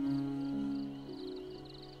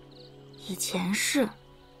以前是，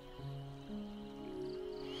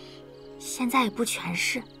现在也不全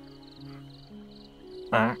是。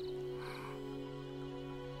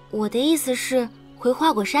我的意思是，回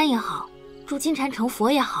花果山也好，助金蝉成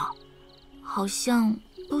佛也好，好像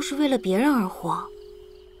都是为了别人而活。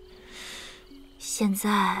现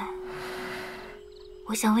在，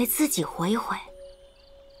我想为自己活一回。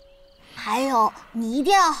还有，你一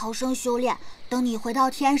定要好生修炼，等你回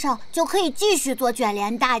到天上，就可以继续做卷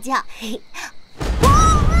帘大将。嘿，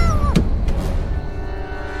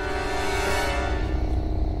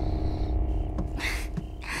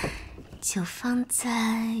就放在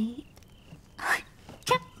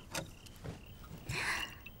这儿。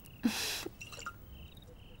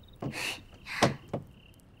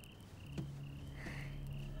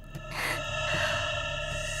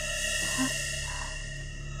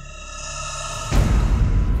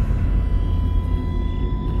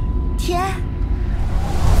天，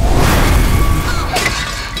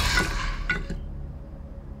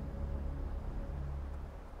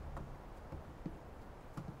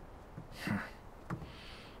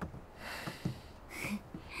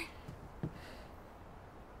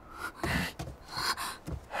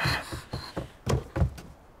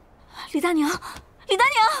李大娘，李大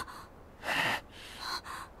娘，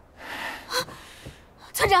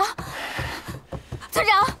村长，村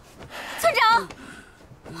长，村长，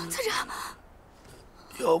村长，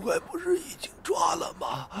妖怪不是已经抓了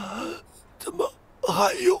吗？怎么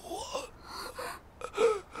还有啊？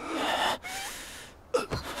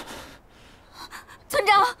村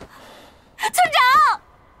长，村长，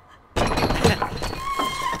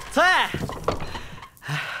翠。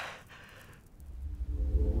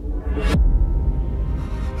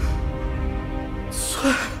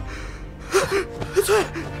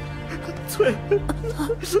翠，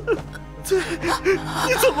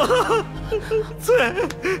你怎么了？翠，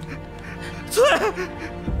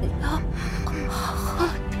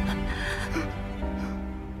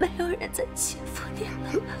没有人再欺负你了。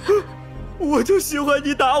我就喜欢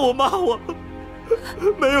你打我骂我，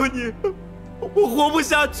没有你，我活不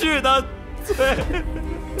下去的。翠，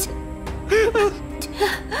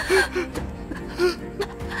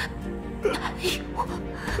答应我，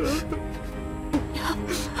你要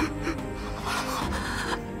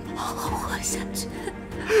好好活下去。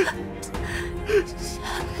下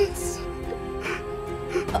次，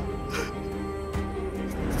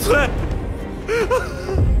翠，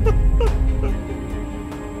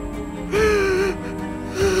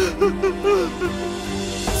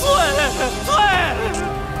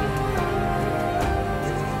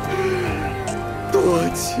多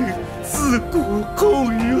情自古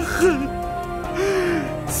空余恨，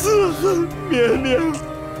此恨绵绵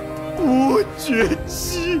无绝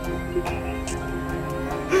期。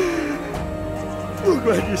不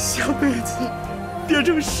管你下辈子变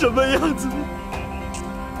成什么样子，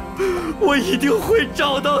我一定会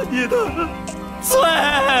找到你的，翠。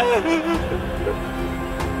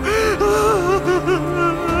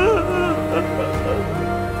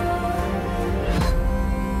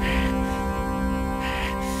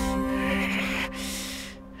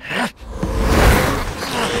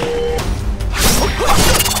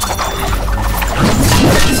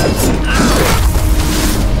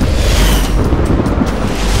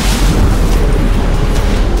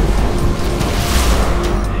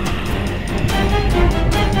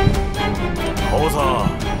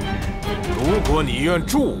愿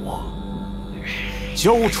助我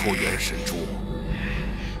交出元神珠，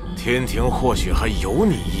天庭或许还有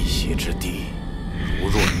你一席之地。如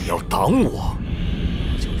若你要挡我，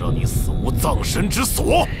就让你死无葬身之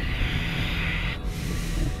所。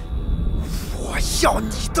我要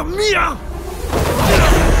你的命！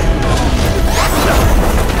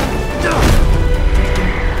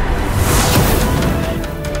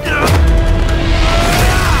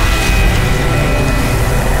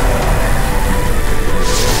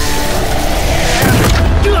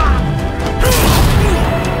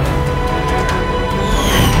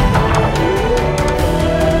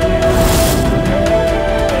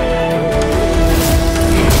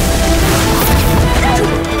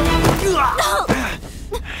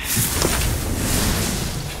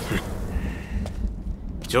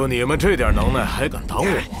就你们这点能耐，还敢挡我？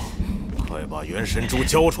快把元神珠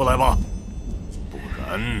交出来吧，不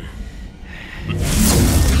然……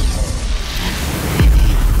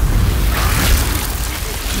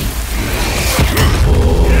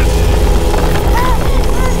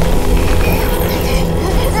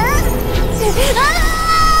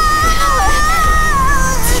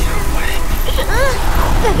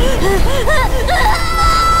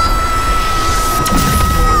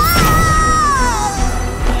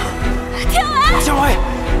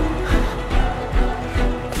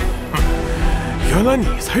原来你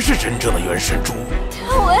才是真正的元神珠。天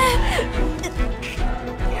伟，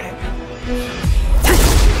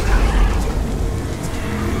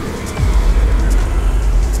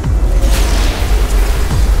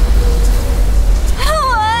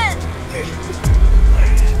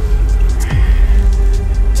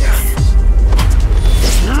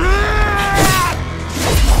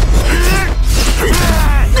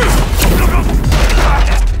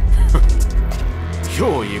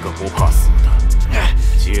又一个不怕死的。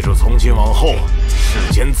记住，从今往后，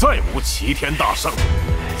世间再无齐天大圣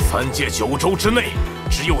，3界9州之内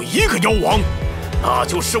只有一个妖王，那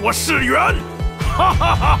就是我世元。哈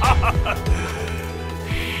哈哈哈哈！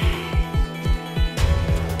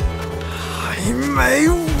还没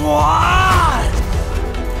完！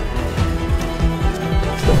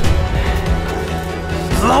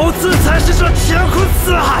老子才是这乾坤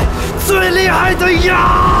四海最厉害的妖！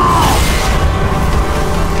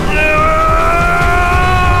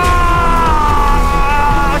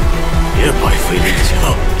别白费力气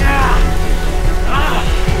了。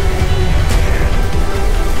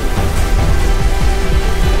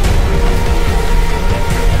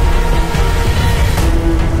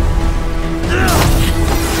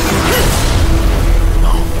那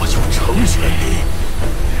我就成全你。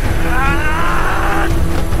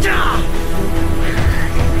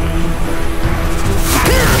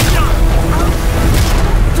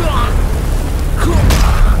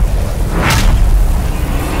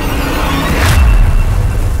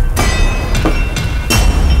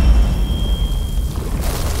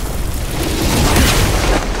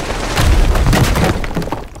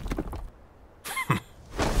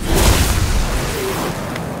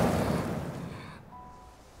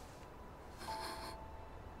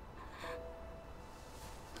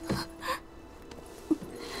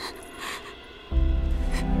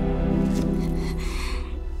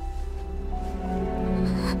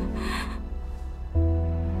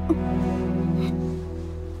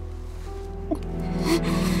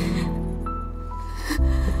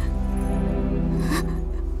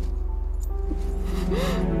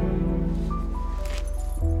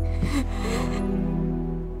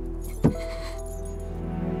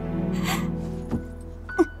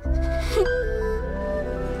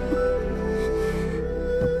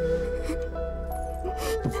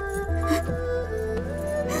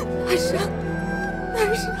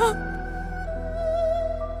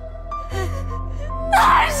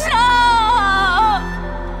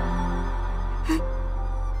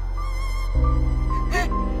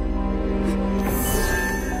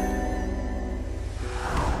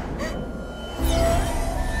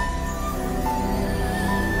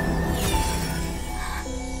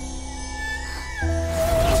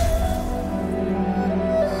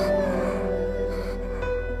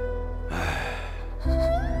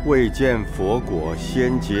未见佛果，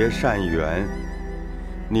先结善缘。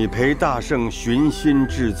你陪大圣寻心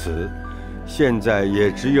至此，现在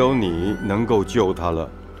也只有你能够救他了。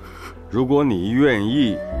如果你愿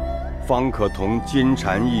意，方可同金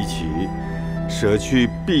蝉一起，舍去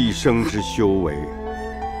毕生之修为。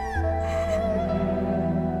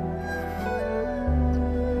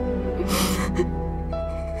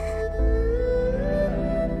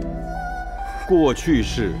过去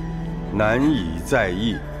事难以再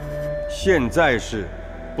忆，现在事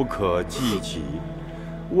不可记起，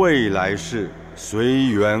未来事随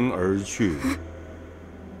缘而去。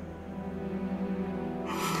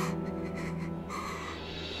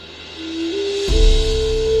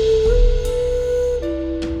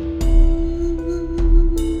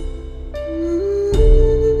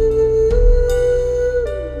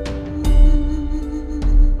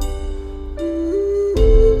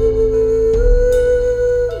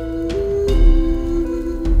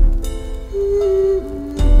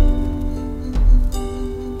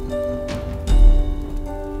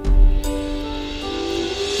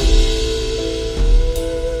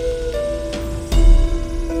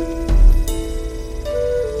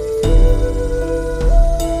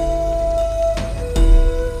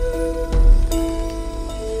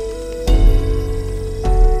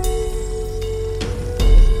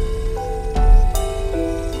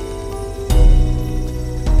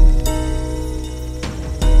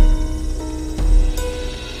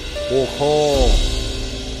悟空，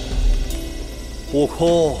悟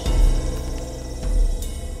空，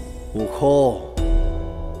悟空，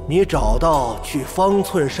你找到去方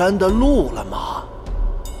寸山的路了吗？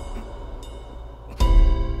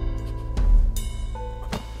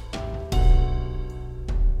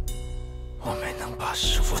我没能把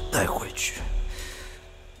师傅带回去。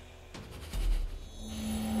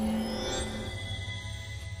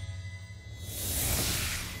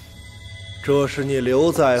这是你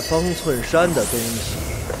留在方寸山的东西，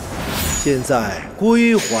现在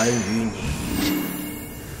归还于你。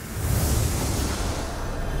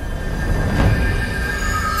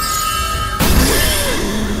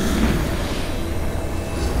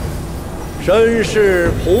身是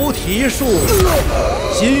菩提树，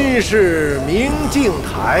心是明镜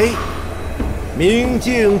台。明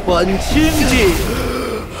镜本清净，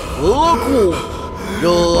何故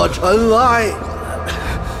惹尘埃？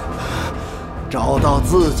找到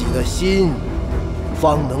自己的心，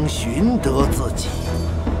方能寻得自己；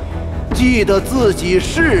记得自己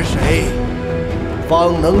是谁，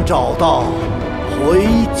方能找到回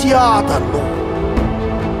家的路。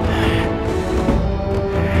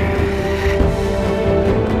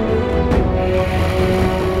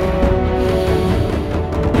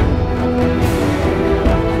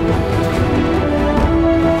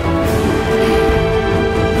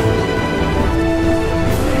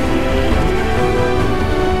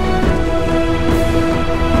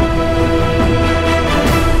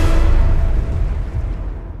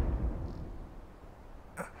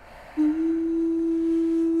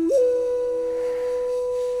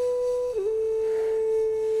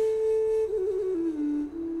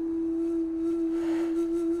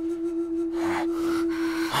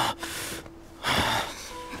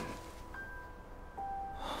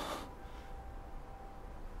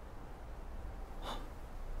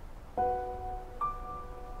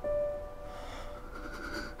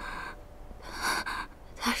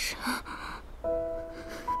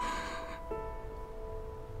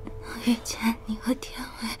遇见你和天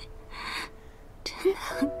伟，真的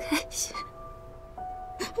很开心。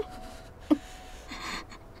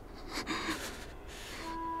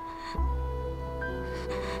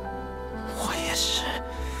我也是。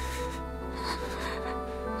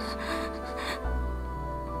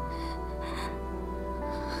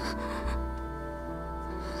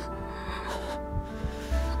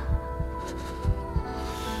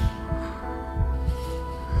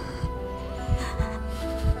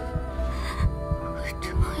我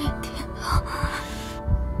终于听到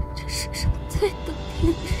这世上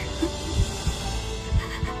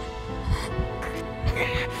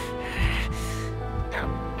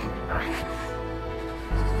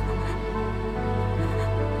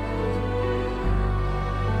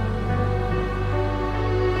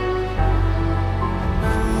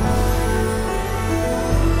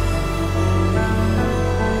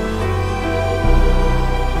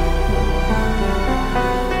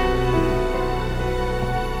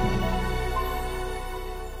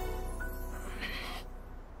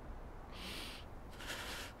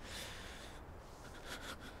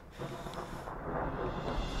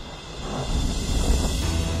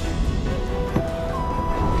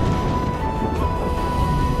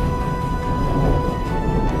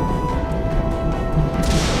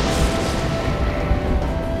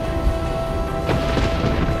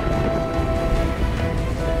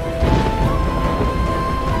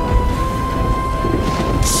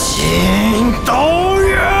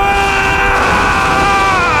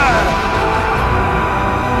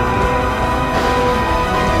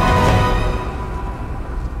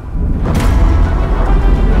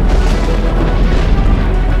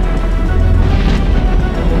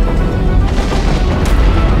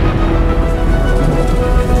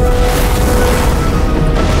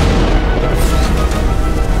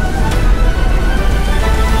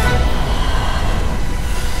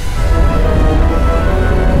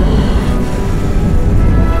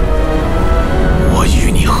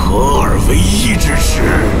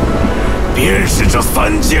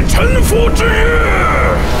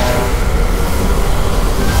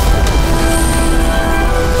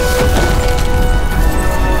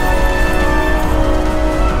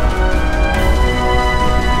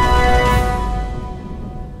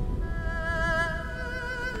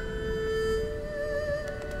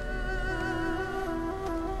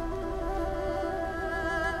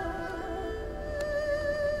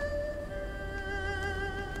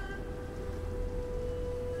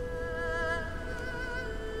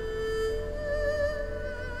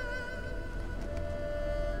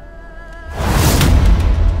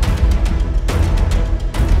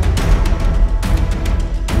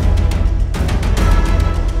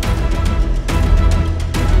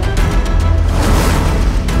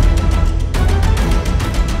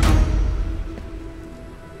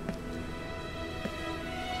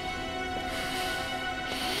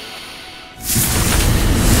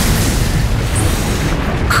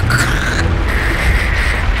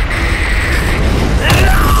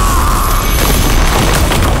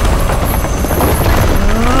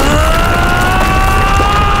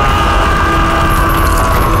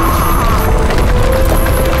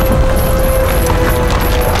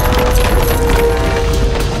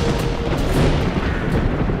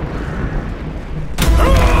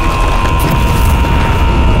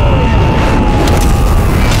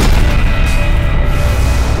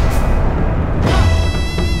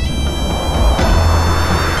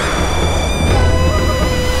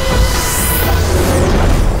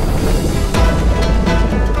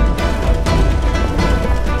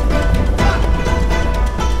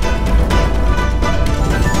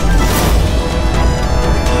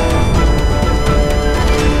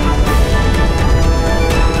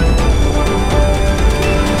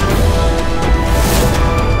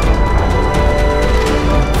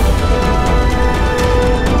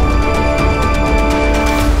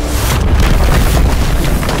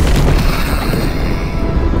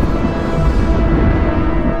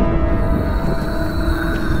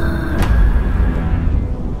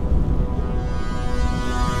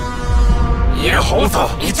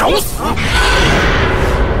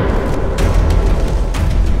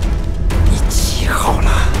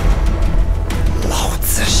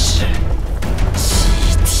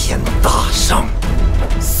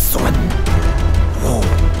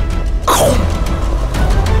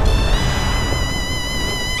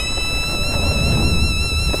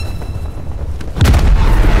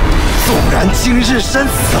然今日生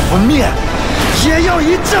死不灭，也要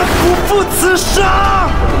一战不负此生。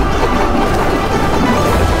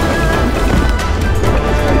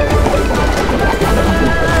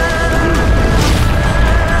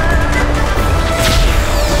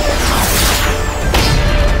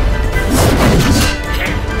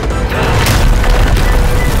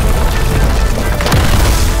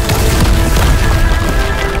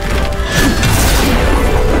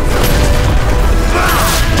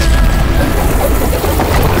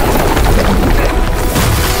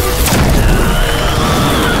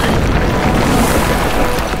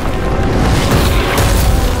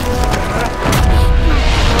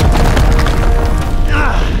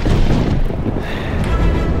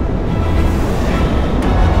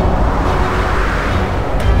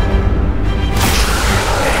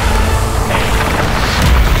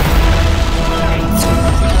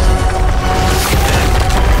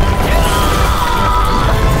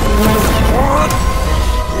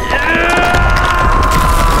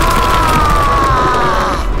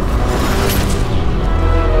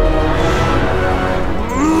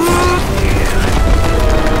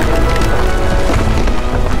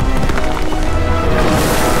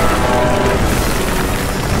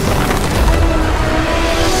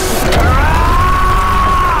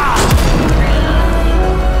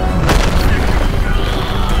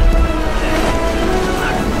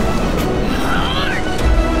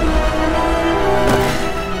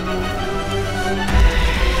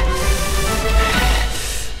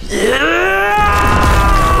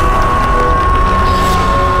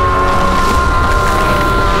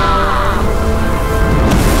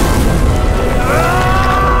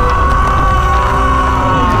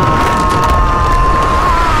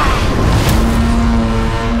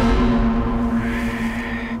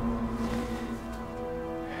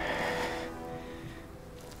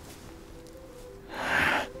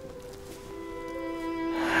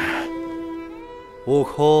悟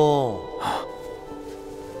空，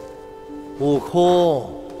悟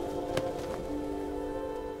空，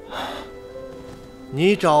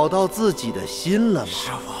你找到自己的心了吗？师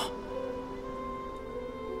傅，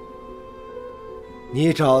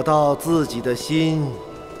你找到自己的心，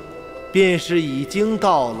便是已经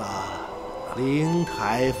到了灵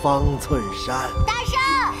台方寸山。大圣，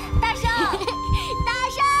大圣，大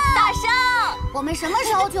圣，大圣，我们什么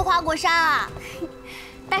时候去花果山啊？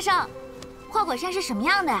大圣。花果山是什么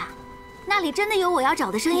样的呀？那里真的有我要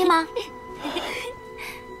找的声音吗？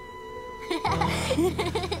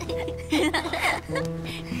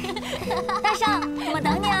大圣，我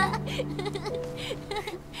等你啊！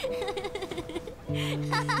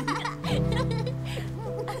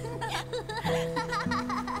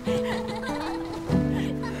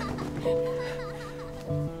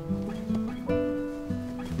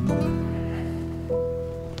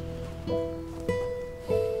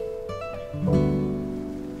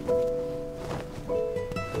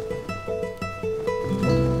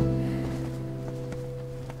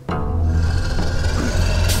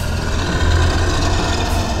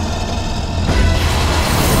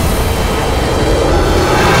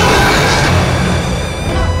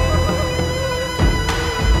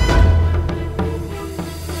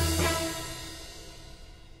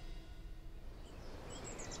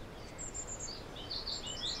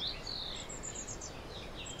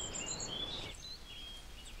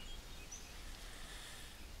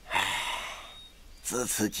自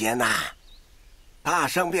此劫难，大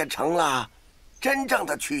圣便成了真正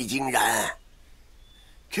的取经人。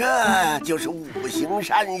这就是五行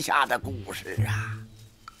山下的故事啊！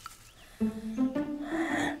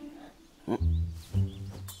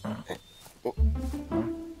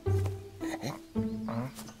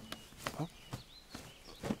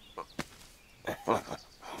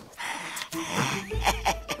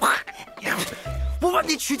不问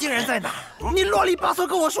你取经人在哪，你啰里吧嗦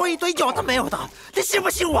跟我说一堆有的没有的，你信不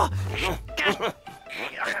信我？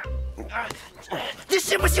你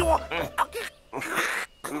信不信我？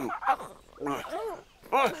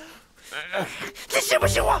你信不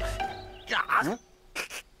信我？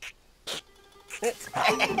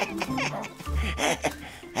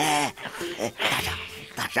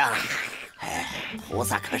大圣，菩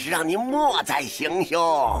萨可是让您莫再行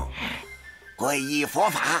凶，皈依佛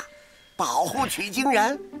法，保护取经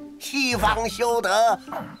人，西方修得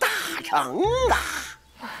大成啊！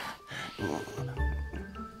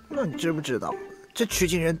那你知不知道这取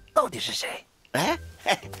经人到底是谁？哎，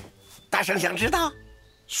大圣想知道？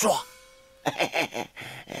说。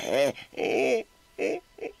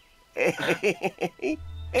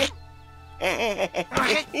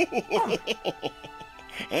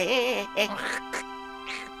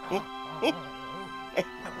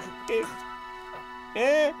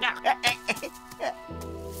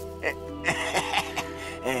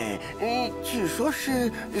据说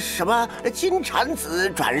是什么金蝉子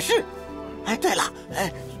转世。哎，对了，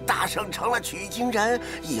大圣成了取经人，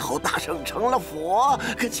以后大圣成了佛，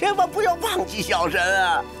可千万不要忘记小神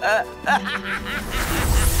啊！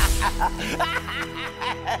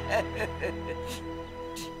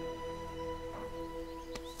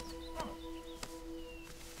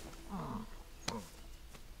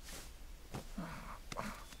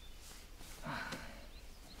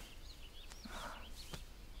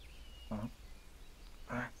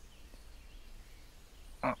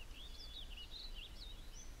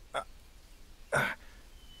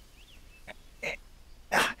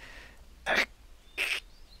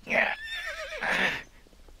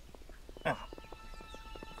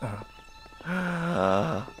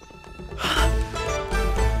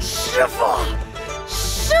师傅，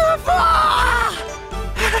师傅，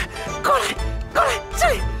过来，过来，这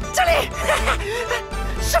里，这里，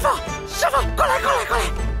师傅，师傅，过来，过来，过来，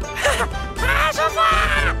啊，师傅，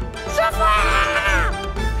师傅，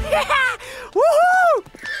呜呼！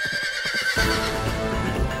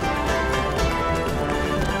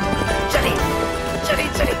这里，这里，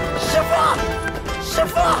这里，师傅，师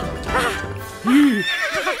傅，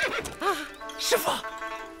师傅，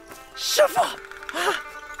师傅，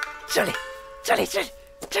这里，这里，这里，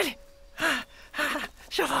这里，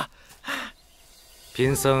师傅。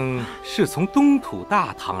贫僧是从东土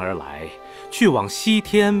大唐而来，去往西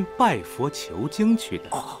天拜佛求经去的。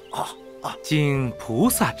经菩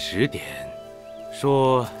萨指点，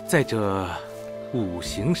说在这五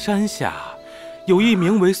行山下有一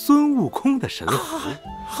名为孙悟空的神狐，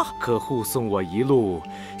可护送我一路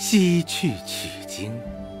西去取经。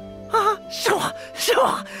师傅，师傅，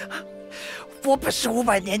我本是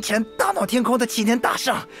500年前大闹天宫的齐天大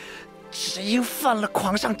圣，只因犯了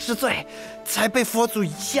狂上之罪，才被佛祖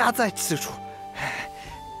压在此处。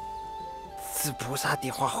自菩萨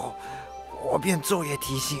点化后，我便昼夜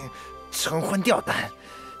提心，晨昏吊胆，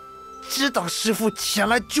只等师父前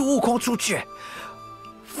来救悟空出去。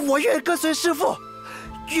我愿跟随师父，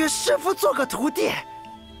与师父做个徒弟。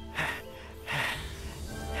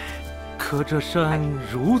可这山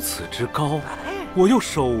如此之高，我又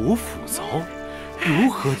手无斧凿，如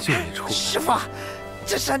何救你出来？师父，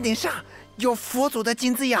这山顶上有佛祖的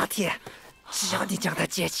金字压帖，只要你将它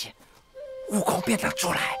接起，悟空便能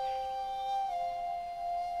出来。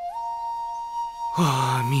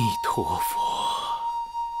阿弥陀佛。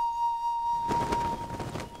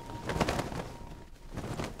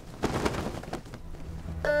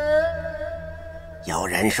有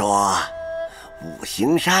人说，五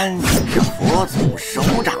行山是佛祖手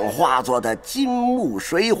掌化作的金木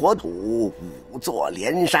水火土5座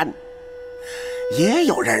连山。也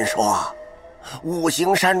有人说，五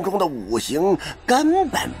行山中的五行根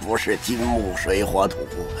本不是金木水火土，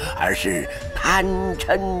而是贪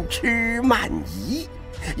嗔痴慢疑，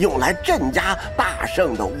用来镇压大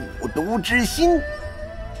圣的五毒之心。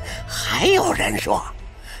还有人说，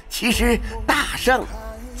其实大圣、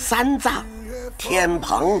三藏、天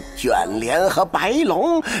蓬、卷帘和白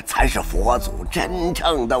龙才是佛祖真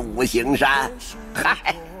正的五行山。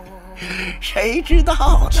嗨，谁知道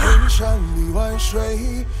呢？千山里万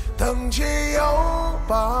水，等皆有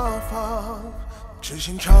八方。只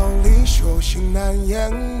信常理，修行难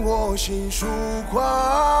言，我心曙光。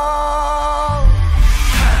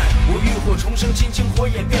我浴火重生，金睛火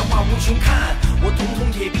眼变化无穷看。我统统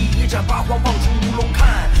铁臂一斩八荒，棒出乌龙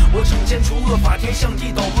看。我惩奸除恶，法天象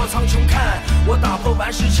地，斗破苍穹看。我打破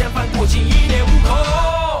万世千帆，过尽一念无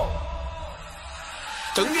口。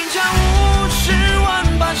登云驾雾，10万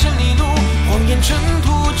8千里路，荒烟尘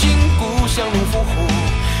土，尽故乡龙伏虎。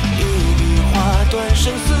一笔划断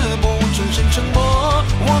生死簿，终身沉默，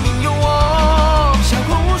我命由我。降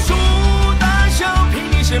过无数大小，凭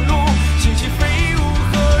你显露，气气飞舞，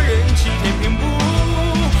何人欺天平步？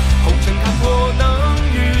红尘看破，能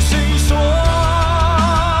与谁说？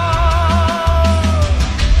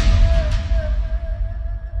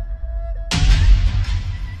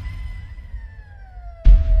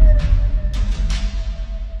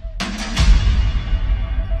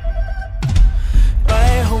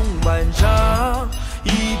白虹万丈，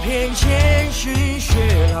一片千寻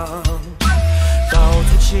雪浪。刀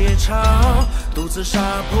出且长，独自杀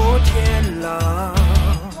破天狼。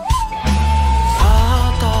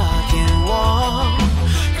大天王，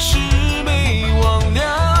魑魅魍魉，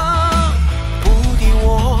不敌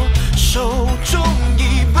我手中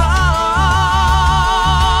一棒。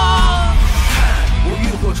我浴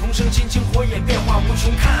火重生，金睛火眼变化无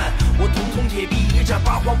穷看。我统统铁臂一斩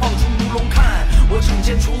八荒，棒出乌龙看。我惩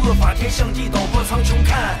奸除恶，法天天象地，斗破苍穹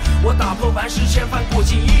看。我打破万世千帆，过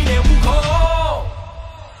尽一念无口。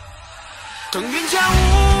腾云驾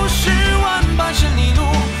雾，10万8千里路，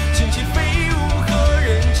旌旗飞舞，何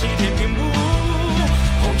人齐天平步？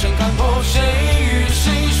红尘看破，谁与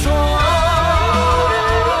谁？